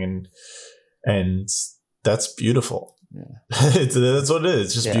doing, and that's beautiful. That's what it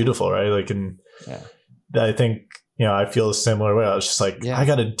is. It's just beautiful, right? Like, and I think, I feel a similar way. I was just like, I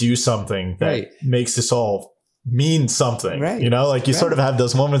got to do something that makes this all mean something, like you sort of have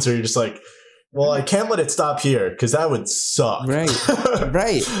those moments where you're just like, well, I can't let it stop here because that would suck. Right.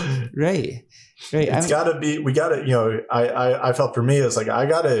 It's gotta be, we gotta, I felt for me, it's like, I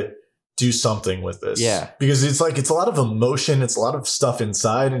gotta do something with this. Yeah. Because it's like, it's a lot of emotion. It's a lot of stuff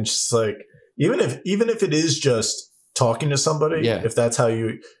inside. And just like, even if it is just talking to somebody, if that's how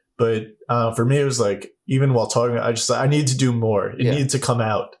but for me, it was like, even while talking, I need to do more. It needed to come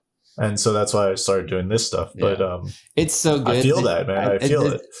out. And so that's why I started doing this stuff. But it's so good. I feel that, man. I feel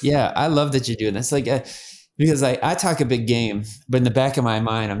it. Yeah. I love that you're doing this. Like, because I talk a big game, but in the back of my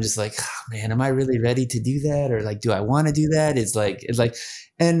mind, I'm just like, oh, man, am I really ready to do that? Or like, do I want to do that? It's like,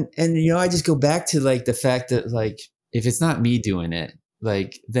 and I just go back to like the fact that like, if it's not me doing it,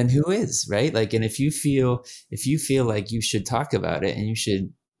 like, then who is, right? Like, and if you feel like you should talk about it and you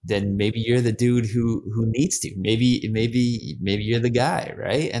should, then maybe you're the dude who needs to, maybe you're the guy.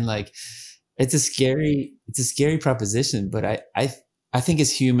 Right. And like, it's a scary proposition, but I think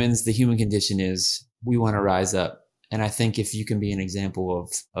as humans, the human condition is we want to rise up. And I think if you can be an example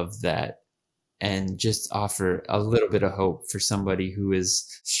of that and just offer a little bit of hope for somebody who is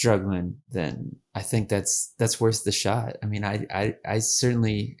struggling, then I think that's worth the shot. I mean, I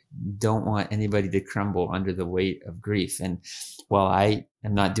certainly don't want anybody to crumble under the weight of grief. And while I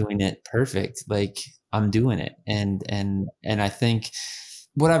am not doing it perfect, like I'm doing it. And I think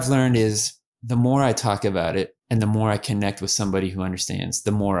what I've learned is the more I talk about it and the more I connect with somebody who understands,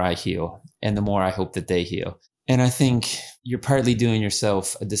 the more I heal and the more I hope that they heal. And I think you're partly doing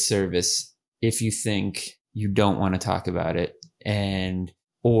yourself a disservice if you think you don't want to talk about it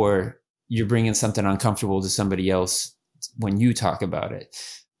or you're bringing something uncomfortable to somebody else when you talk about it.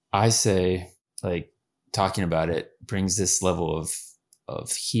 I say, like, talking about it brings this level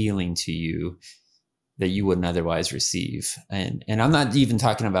of healing to you that you wouldn't otherwise receive. And I'm not even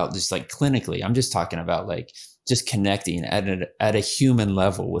talking about just like clinically. I'm just talking about like just connecting at a human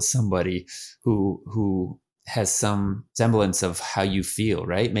level with somebody who has some semblance of how you feel,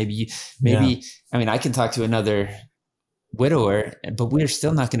 right? Maybe, I mean, I can talk to another widower, but we're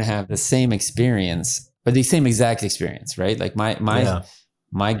still not going to have the same experience or the same exact experience, right? Like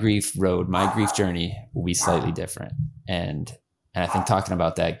my grief road, my grief journey will be slightly different. And I think talking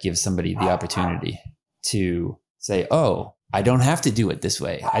about that gives somebody the opportunity to say, oh, I don't have to do it this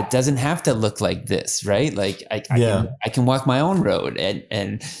way. It doesn't have to look like this, right? Like I can walk my own road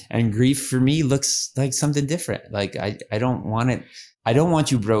and grief for me looks like something different. Like I don't want it. I don't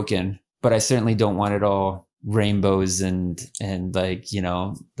want you broken, but I certainly don't want it all rainbows and like,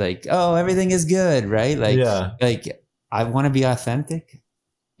 like, oh, everything is good. Right. Like I want to be authentic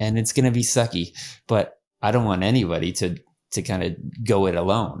and it's going to be sucky, but I don't want anybody to kind of go it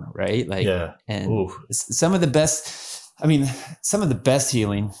alone. Right. Like, some of the best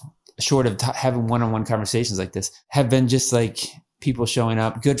healing, short of having one-on-one conversations like this, have been just like people showing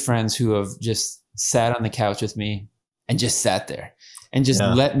up, good friends who have just sat on the couch with me and just sat there and just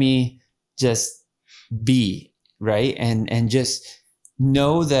let me just be, right? And just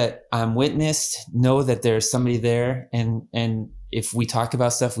know that I'm witnessed, know that there's somebody there. And if we talk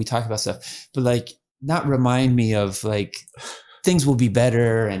about stuff, but like not remind me of like things will be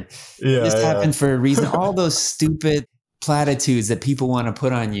better and this happened for a reason. All those stupid platitudes that people want to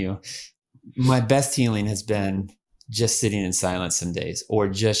put on you. My best healing has been just sitting in silence some days or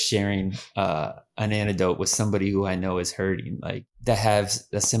just sharing an anecdote with somebody who I know is hurting, like that has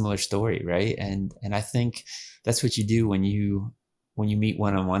a similar story. Right. And I think that's what you do when you meet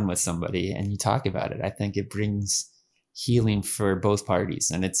one-on-one with somebody and you talk about it. I think it brings healing for both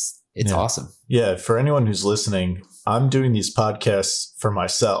parties and it's awesome. Yeah. For anyone who's listening, I'm doing these podcasts for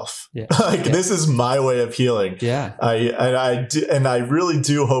myself. This is my way of healing. Yeah. I really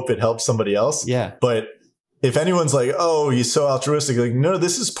do hope it helps somebody else. Yeah. But if anyone's like, oh, he's so altruistic, like, no,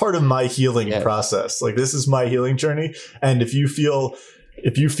 this is part of my healing process. Like, this is my healing journey. And if you feel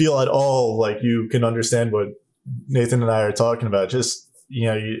at all like you can understand what Nathan and I are talking about, just,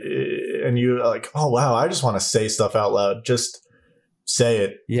 you're like, oh, wow, I just want to say stuff out loud. Just say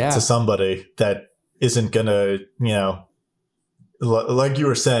it to somebody that isn't gonna, like you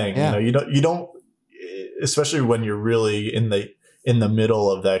were saying, you don't, especially when you're really in the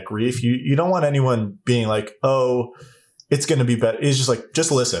middle of that grief, you don't want anyone being like, oh, it's going to be better. It's just like,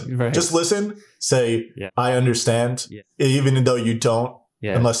 just listen, just listen, say, I understand, even though you don't,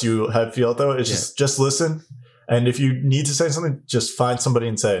 unless you have feel though, it's just listen And if you need to say something, just find somebody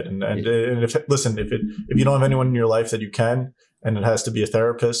and say it. And if you don't have anyone in your life that you can, and it has to be a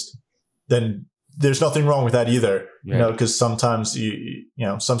therapist, then there's nothing wrong with that either. Right. Because sometimes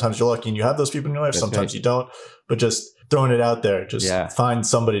sometimes you're lucky and you have those people in your life. That's Sometimes right. you don't. But just throwing it out there, just find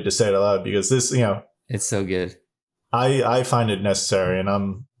somebody to say it aloud, because this, it's so good. I find it necessary,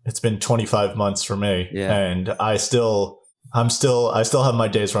 and it's been 25 months for me, and I still have my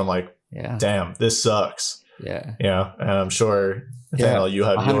days where I'm like, damn, this sucks. Yeah. And I'm sure, Nathaniel, you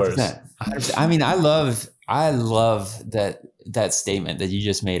have 100%, yours. 100%. I mean, I love that statement that you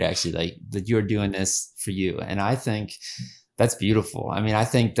just made, actually, like that you're doing this for you. And I think that's beautiful. I mean, I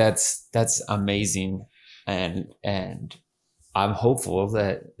think that's amazing. And I'm hopeful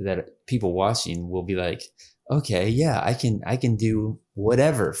that people watching will be like, okay, yeah, I can do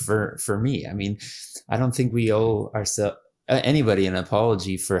whatever for me. I mean, I don't think we owe ourselves anybody an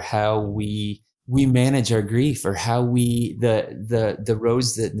apology for how we manage our grief, or how we the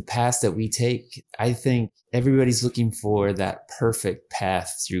roads that in the past that we take. I think everybody's looking for that perfect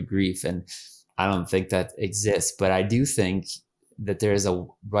path through grief, and I don't think that exists. But I do think that there is a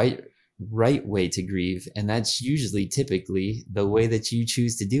right way to grieve, and that's usually typically the way that you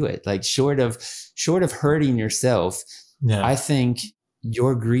choose to do it. Like short of hurting yourself, I think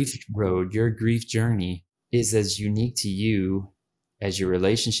your grief road, your grief journey is as unique to you as your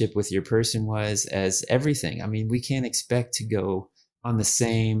relationship with your person was, as everything. I mean, we can't expect to go on the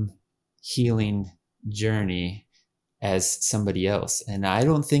same healing journey as somebody else. And I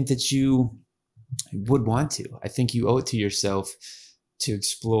don't think that you would want to. I think you owe it to yourself to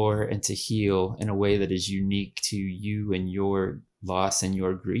explore and to heal in a way that is unique to you and your loss and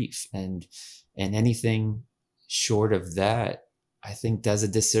your grief. And anything short of that, I think, does a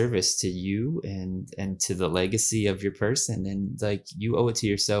disservice to you and to the legacy of your person. And like, you owe it to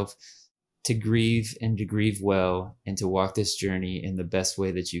yourself to grieve, and to grieve well, and to walk this journey in the best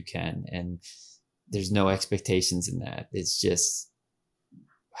way that you can. And there's no expectations in that. It's just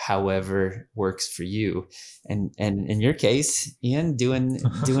however works for you. And in your case, Ian, doing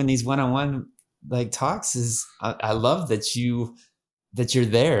these one-on-one like talks is, I love that you're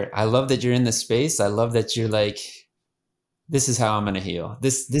there. I love that you're in the space. I love that you're like, this is how I'm going to heal.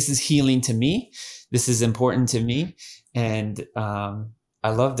 This is healing to me. This is important to me. And I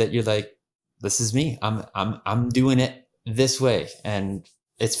love that you're like, this is me. I'm doing it this way. And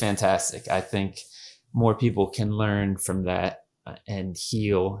it's fantastic. I think more people can learn from that and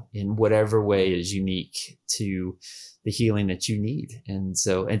heal in whatever way is unique to the healing that you need. And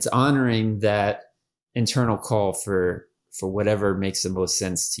so it's honoring that internal call for whatever makes the most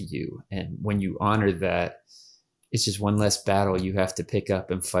sense to you. And when you honor that, it's just one less battle you have to pick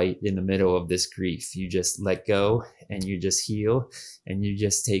up and fight in the middle of this grief. You just let go, and you just heal, and you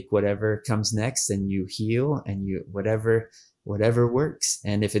just take whatever comes next, and you heal, and you whatever works.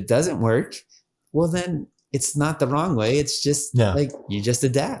 And if it doesn't work, well, then it's not the wrong way. It's just like, you just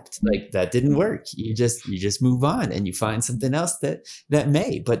adapt. Like, that didn't work. You just move on, and you find something else that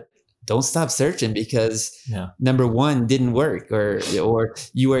may. But don't stop searching, because number one didn't work, or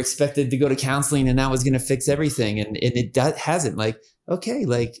you were expected to go to counseling and that was going to fix everything, and it hasn't. Like, okay,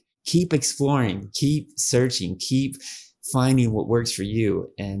 like, keep exploring, keep searching, keep finding what works for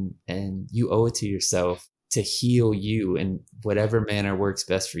you, and you owe it to yourself to heal you in whatever manner works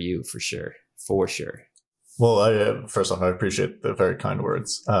best for you, for sure. Well, first off, I appreciate the very kind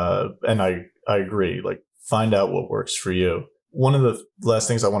words, and I agree. Like, find out what works for you. One of the last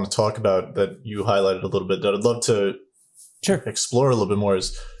things I want to talk about that you highlighted a little bit that I'd love to explore a little bit more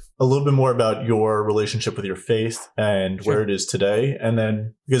is a little bit more about your relationship with your faith and where it is today. And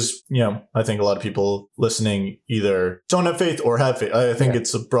then, because, I think a lot of people listening either don't have faith or have faith. I think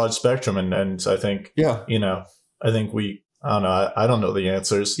it's a broad spectrum. And I think, I think I don't know. I don't know the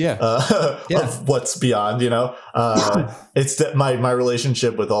answers of what's beyond, it's that my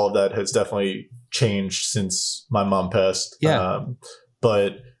relationship with all of that has definitely changed since my mom passed.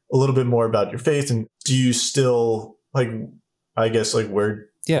 But a little bit more about your faith, and do you still, like, I guess, like, where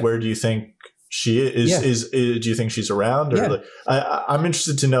do you think she is do you think she's around, or like, I'm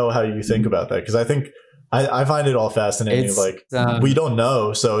interested to know how you think about that, because I think I find it all fascinating. It's, like, we don't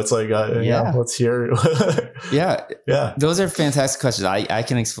know, so it's like, let's hear. Those are fantastic questions.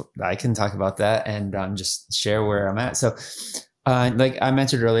 I can talk about that and just share where I'm at. So, like I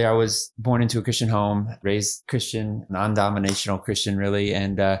mentioned earlier, I was born into a Christian home, raised Christian, non-denominational Christian, really,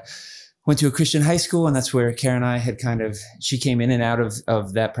 and went to a Christian high school, and that's where Kara and I had she came in and out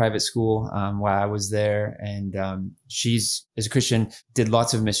of that private school while I was there. And she's, as a Christian, did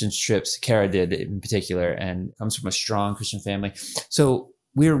lots of missions trips. Kara did in particular, and comes from a strong Christian family. So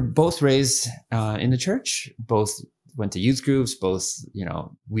we were both raised in the church, both went to youth groups, both,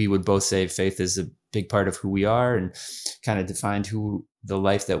 we would both say faith is a big part of who we are and kind of defined the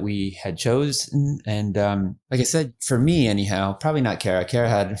life that we had chosen. And like I said, for me anyhow, probably not Kara. Kara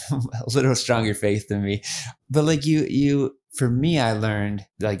had a little stronger faith than me, but like for me, I learned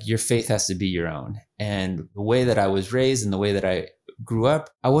like your faith has to be your own. And the way that I was raised and the way that I grew up,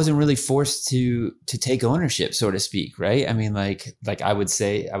 I wasn't really forced to take ownership, so to speak, right? I mean, like I would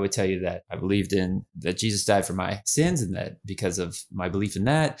tell you that I believed in that Jesus died for my sins, and that because of my belief in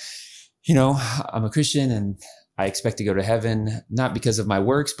that, I'm a Christian and I expect to go to heaven, not because of my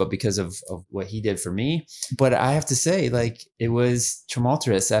works, but because of what he did for me. But I have to say, like, it was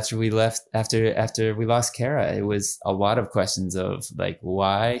tumultuous after we left, after we lost Kara. It was a lot of questions of like,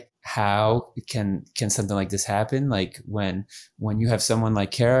 why, how can something like this happen? Like when you have someone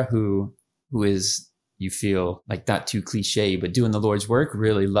like Kara who is, you feel like, not too cliche, but doing the Lord's work,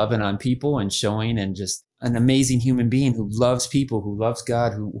 really loving on people and showing, and just an amazing human being who loves people, who loves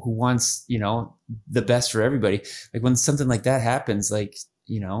God, who wants, the best for everybody. Like when something like that happens, like,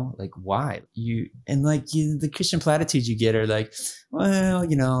 like why the Christian platitudes you get are like,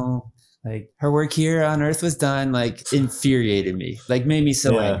 well, like her work here on earth was done, like infuriated me, like made me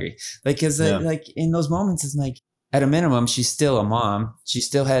so angry. Like, cause like in those moments, it's like, at a minimum, she's still a mom. She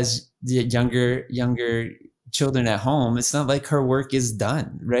still has the younger children at home. It's not like her work is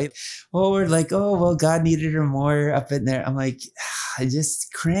done, right? Well, we're like, oh, well, God needed her more up in there. I'm like, I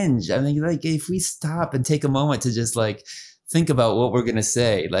just cringe. I mean, like, if we stop and take a moment to just like think about what we're going to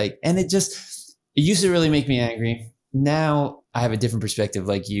say, like, and it used to really make me angry. Now I have a different perspective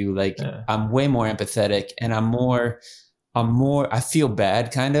like you, like I'm way more empathetic, and I feel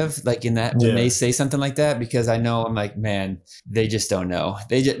bad kind of like in that when they say something like that, because I know, I'm like, man, they just don't know.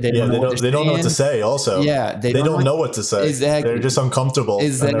 They don't know what to say also. Yeah. They don't know what to say. Exactly. They're just uncomfortable.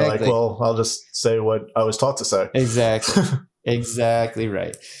 Exactly. And they're like, well, I'll just say what I was taught to say. Exactly. Exactly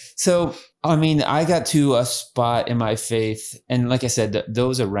right. So, I mean, I got to a spot in my faith, and like I said,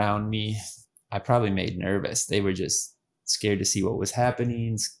 those around me, I probably made nervous. They were just scared to see what was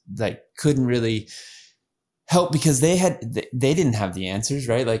happening. Like couldn't really help because they didn't have the answers,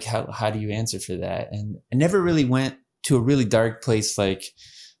 right? Like how do you answer for that? And I never really went to a really dark place, like,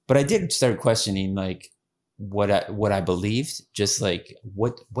 but I did start questioning like what I believed, just like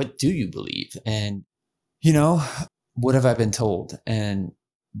what do you believe? And what have I been told? And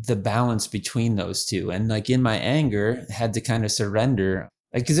the balance between those two. And like in my anger, had to kind of surrender.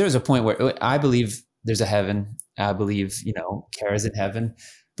 Like, because there was a point where I believe there's a heaven. I believe, Kara's in heaven.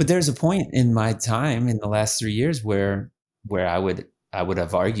 But there's a point in my time in the last 3 years where I would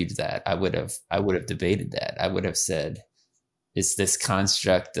have argued that. I would have debated that. I would have said, it's this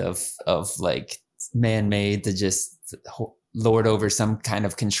construct of like man-made to just lord over some kind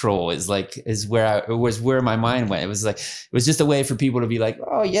of control is where my mind went. It was just a way for people to be like,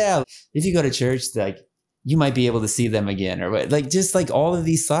 oh yeah, if you go to church, like you might be able to see them again, or like just like all of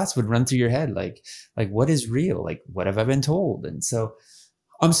these thoughts would run through your head, like what is real, like what have I been told? And so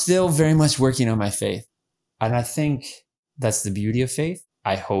I'm still very much working on my faith, and I think that's the beauty of faith.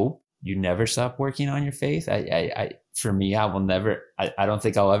 I hope you never stop working on your faith. For me, I will never. I don't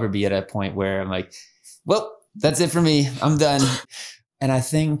think I'll ever be at a point where I'm like, well, that's it for me. I'm done. And I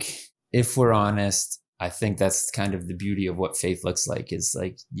think if we're honest, I think that's kind of the beauty of what faith looks like, is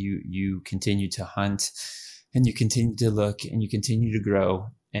like you continue to hunt, and you continue to look, and you continue to grow.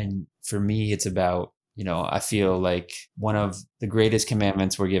 And for me, it's about, I feel like one of the greatest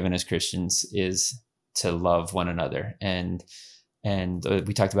commandments we're given as Christians is to love one another. And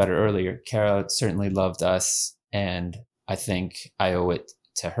we talked about it earlier. Kara certainly loved us, and I think I owe it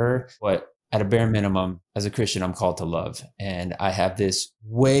to her. But at a bare minimum, as a Christian, I'm called to love. And I have this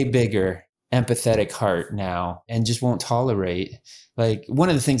way bigger empathetic heart now, and just won't tolerate, like, one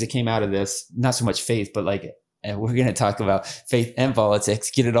of the things that came out of this, not so much faith, but like, and we're going to talk about faith and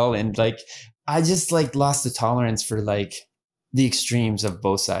politics, get it all in. Like, I just like lost the tolerance for like the extremes of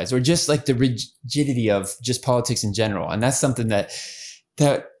both sides, or just like the rigidity of just politics in general. And that's something that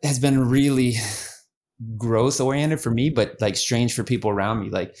has been really growth oriented for me, but like strange for people around me.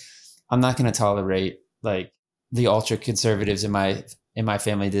 Like, I'm not going to tolerate like the ultra conservatives in my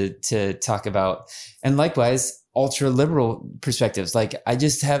family to talk about, and likewise ultra liberal perspectives. Like, I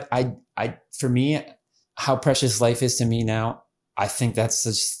just have, for me, how precious life is to me now, I think that's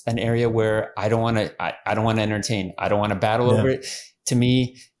just an area where I don't want to entertain. I don't want to battle over it. To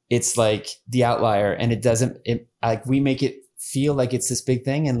me, it's like the outlier, and like we make it feel like it's this big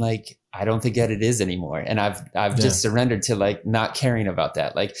thing, and like I don't think that it is anymore. And I've just surrendered to like not caring about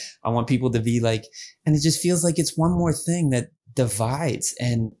that. Like, I want people to be like, and it just feels like it's one more thing divides.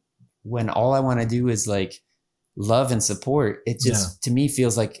 And when all I want to do is like love and support, it just to me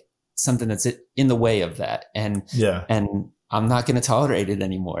feels like something that's in the way of that. And I'm not going to tolerate it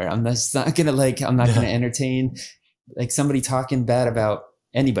anymore. I'm just not going to I'm not going to entertain like somebody talking bad about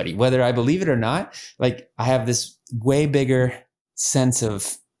anybody, whether I believe it or not. Like I have this way bigger sense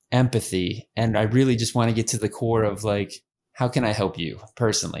of empathy, and I really just want to get to the core of like, how can I help you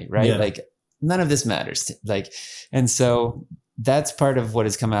personally? Right. Like none of this matters. Like, and so that's part of what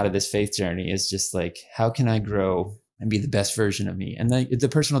has come out of this faith journey is just like, how can I grow and be the best version of me? And the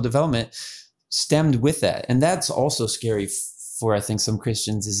personal development stemmed with that. And that's also scary for, I think, some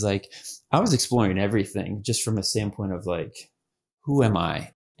Christians is like, I was exploring everything just from a standpoint of like, who am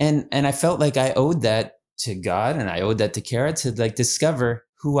I? And I felt like I owed that to God, and I owed that to Kara to like discover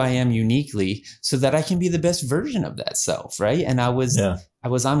who I am uniquely so that I can be the best version of that self. Right. And I was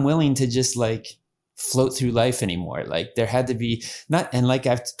unwilling to just like float through life anymore. Like there had to be and like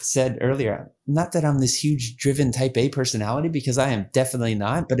I've said earlier, not that I'm this huge driven type A personality, because I am definitely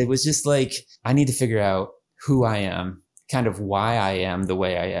not, but it was just like, I need to figure out who I am, kind of why I am the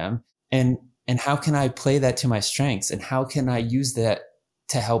way I am. And how can I play that to my strengths, and how can I use that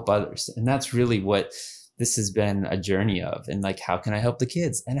to help others? And that's really what this has been a journey of. And like, how can I help the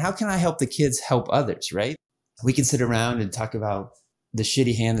kids, and how can I help the kids help others? Right. We can sit around and talk about the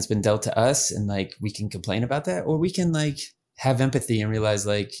shitty hand that's been dealt to us, and like we can complain about that, or we can like have empathy and realize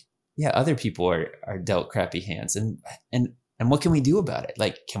like, yeah, other people are dealt crappy hands, and what can we do about it?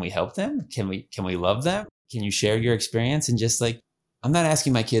 Like, can we help them? Can we love them? Can you share your experience? And just like, I'm not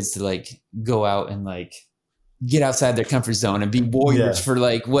asking my kids to like go out and like get outside their comfort zone and be warriors for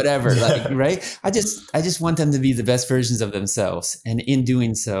like whatever, like, right? I just want them to be the best versions of themselves, and in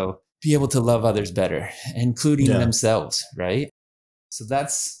doing so, be able to love others better, including themselves, right? So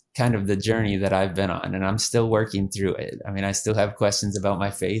that's kind of the journey that I've been on, and I'm still working through it. I mean, I still have questions about my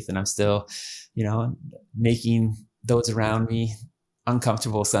faith, and I'm still, making those around me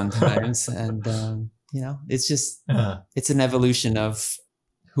uncomfortable sometimes. And, it's just, it's an evolution of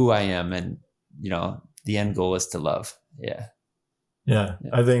who I am, and, the end goal is to love. Yeah.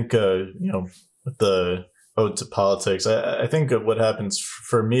 I think, with the ode to politics, I think what happens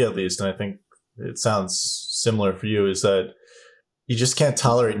for me at least, and I think it sounds similar for you, is that you just can't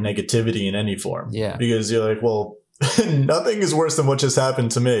tolerate negativity in any form. Yeah. Because you're like, well, nothing is worse than what just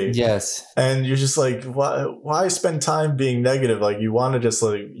happened to me. Yes. And you're just like, why spend time being negative? Like you want to just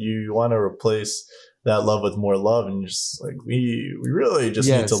like, you want to replace that love with more love. And just like, we really just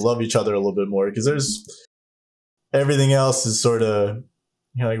need to love each other a little bit more, because there's everything else is sort of,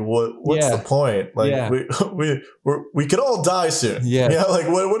 like, what's the point? Like we could all die soon. Yeah. Like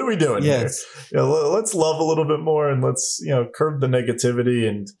what are we doing here? Let's love a little bit more, and let's, curb the negativity.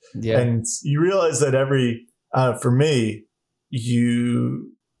 And you realize that for me,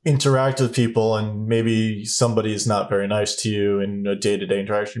 you interact with people, and maybe somebody is not very nice to you in a day-to-day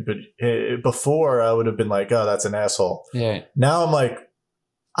interaction. But before I would have been like, oh, that's an asshole. Yeah. Now I'm like,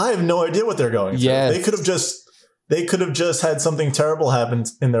 I have no idea what they're going through. They could have just had something terrible happen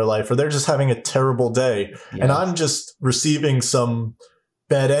in their life, or they're just having a terrible day. Yeah. And I'm just receiving some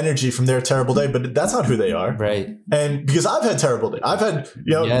bad energy from their terrible day, but that's not who they are. Right. And because I've had terrible days. I've had,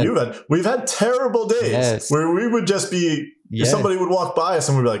 we've had terrible days where we would just be, somebody would walk by us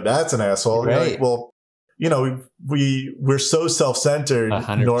and we'd be like, that's an asshole. Right. Like, well, we're so self-centered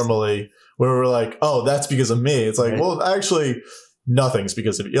 100%. Normally, where we're like, oh, that's because of me. It's like, well, actually, nothing's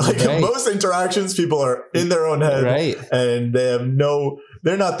because of you. Like most interactions, people are in their own head, and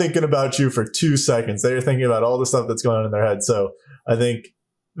they're not thinking about you for 2 seconds. They're thinking about all the stuff that's going on in their head. So I think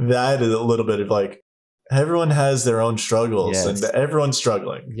that is a little bit of like, everyone has their own struggles, and everyone's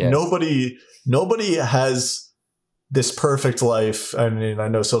struggling. Yes. Nobody has this perfect life. I mean, I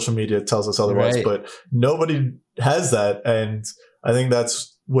know social media tells us otherwise, but nobody has that. And I think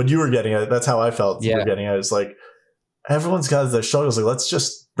that's what you were getting at. That's how I felt you were getting at. It's like, everyone's got their struggles. Like, let's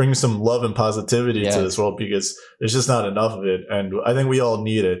just bring some love and positivity to this world, because there's just not enough of it. And I think we all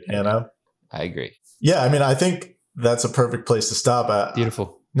need it, I agree. Yeah. I mean, I think that's a perfect place to stop at.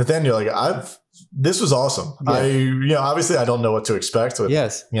 Beautiful. Nathaniel, like this was awesome. Yeah. Obviously I don't know what to expect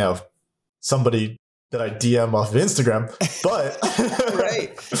with, somebody that I DM off of Instagram, but,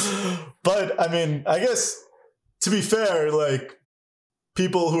 but I mean, I guess to be fair, like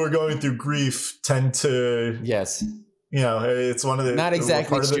people who are going through grief tend to, it's one of the, not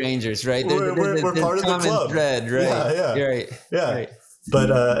exactly strangers, right? We're part of the club. Thread, right? Yeah.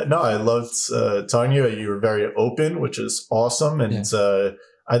 But no, I loved talking to you. You were very open, which is awesome. And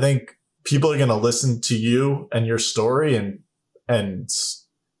I think people are going to listen to you and your story and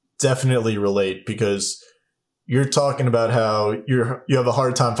definitely relate, because you're talking about how you have a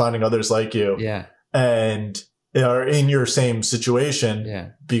hard time finding others like you, Yeah. and are in your same situation, Yeah.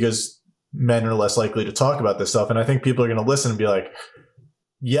 because men are less likely to talk about this stuff. And I think people are going to listen and be like,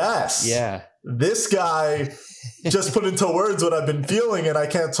 yes, Yeah. this guy just put into words what I've been feeling, and I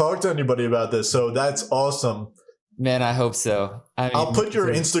can't talk to anybody about this. So that's awesome. Man, I hope so. I mean, I'll put your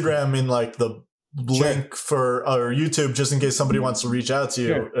Instagram in like the link for or YouTube, just in case somebody wants to reach out to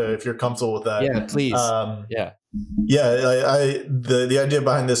you, if you're comfortable with that. Yeah, please. The idea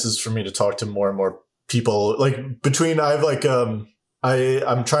behind this is for me to talk to more and more people. Like I'm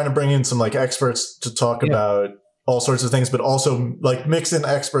trying to bring in some like experts to talk about all sorts of things, but also like mix in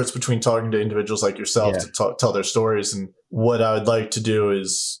experts between talking to individuals like yourself to tell their stories. And what I would like to do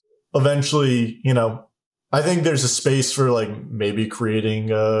is eventually, I think there's a space for like maybe creating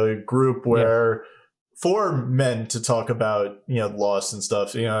a group where for men to talk about, loss and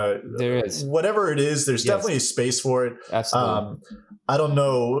stuff, there is whatever it is, there's definitely a space for it. Absolutely. I don't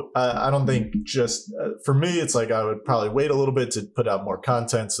know. I don't think just for me, it's like, I would probably wait a little bit to put out more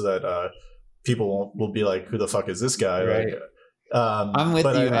content so that people will be like, who the fuck is this guy? Right. Like, I'm with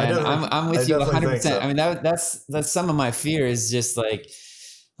you, man. I'm with you 100%. So. I mean, that's some of my fear is just like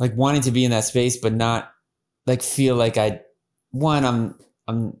wanting to be in that space, but not like feel like I'm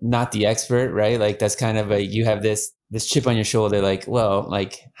not the expert, right? Like that's kind of you have this chip on your shoulder, like, well,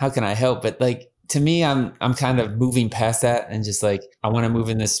 like how can I help? But like to me, I'm kind of moving past that and just like I want to move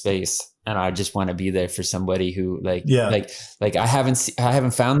in this space, and I just want to be there for somebody who like I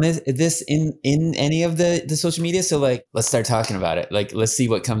haven't found this in any of the social media. So like let's start talking about it. Like let's see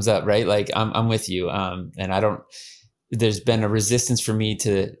what comes up, right? Like I'm with you. And there's been a resistance for me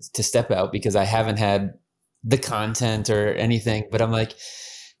to step out because I haven't had the content or anything, but I'm like,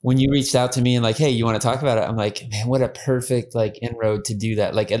 when you reached out to me and like, hey, you want to talk about it? I'm like, man, what a perfect like inroad to do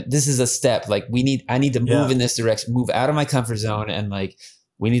that. Like this is a step. Like I need to move in this direction, move out of my comfort zone, and like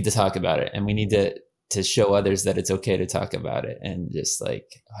we need to talk about it, and we need to show others that it's okay to talk about it, and just like,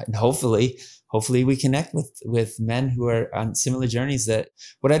 and hopefully we connect with men who are on similar journeys. That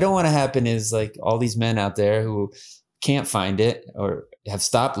what I don't want to happen is like all these men out there who can't find it or have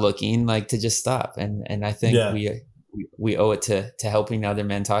stopped looking, like to just stop. And I think we owe it to helping other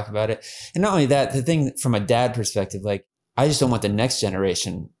men talk about it. And not only that, the thing from a dad perspective, like I just don't want the next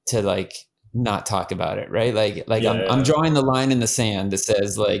generation to like not talk about it. Right. I'm drawing the line in the sand that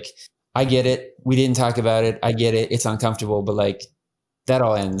says like, I get it. We didn't talk about it. I get it. It's uncomfortable, but like that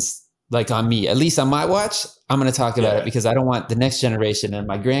all ends like on me, at least on my watch. I'm going to talk about it because I don't want the next generation and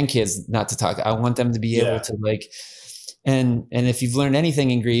my grandkids not to talk. I want them to be able to like, and if you've learned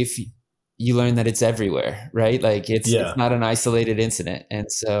anything in grief, you learn that it's everywhere, right? Like it's not an isolated incident.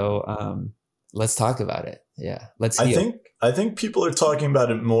 And so let's talk about it. Yeah. Let's heal. I think people are talking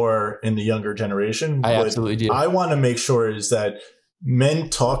about it more in the younger generation. I absolutely do. I want to make sure is that men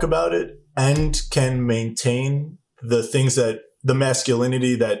talk about it and can maintain the things that the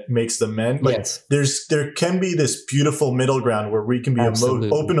masculinity that makes them men. Like there can be this beautiful middle ground where we can be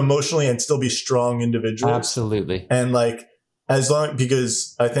open emotionally and still be strong individuals. Absolutely. And like,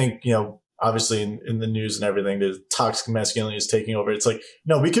 because I think, obviously in the news and everything, the toxic masculinity is taking over. It's like,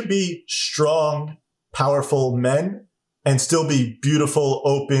 no, we could be strong, powerful men and still be beautiful,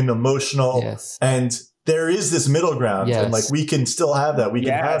 open, emotional. Yes. And there is this middle ground and like, we can still have that. We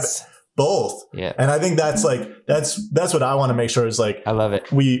can have both. Yeah. And I think that's like, that's what I want to make sure is like, I love it.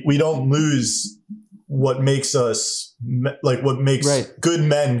 We don't lose what makes us like, what makes good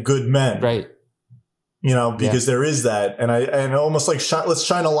men. Right. Because there is that. And almost like, let's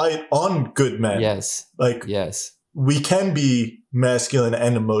shine a light on good men. Yes. Like, we can be masculine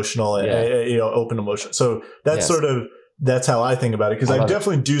and emotional and, open emotion. So that's that's how I think about it. Cause I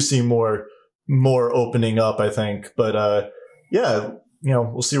definitely do see more opening up, I think, but,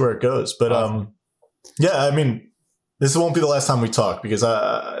 we'll see where it goes. But, I mean, this won't be the last time we talk because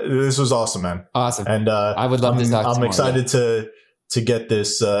this was awesome, man. Awesome. And I would love to talk I'm excited to get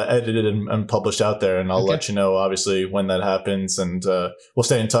this edited and published out there. And I'll let you know, obviously, when that happens. And we'll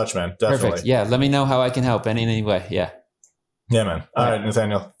stay in touch, man. Definitely. Perfect. Yeah. Let me know how I can help in any way. Yeah. Yeah, man. All right,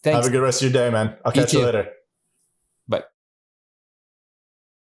 Nathaniel. Thanks. Have a good rest of your day, man. I'll catch you later.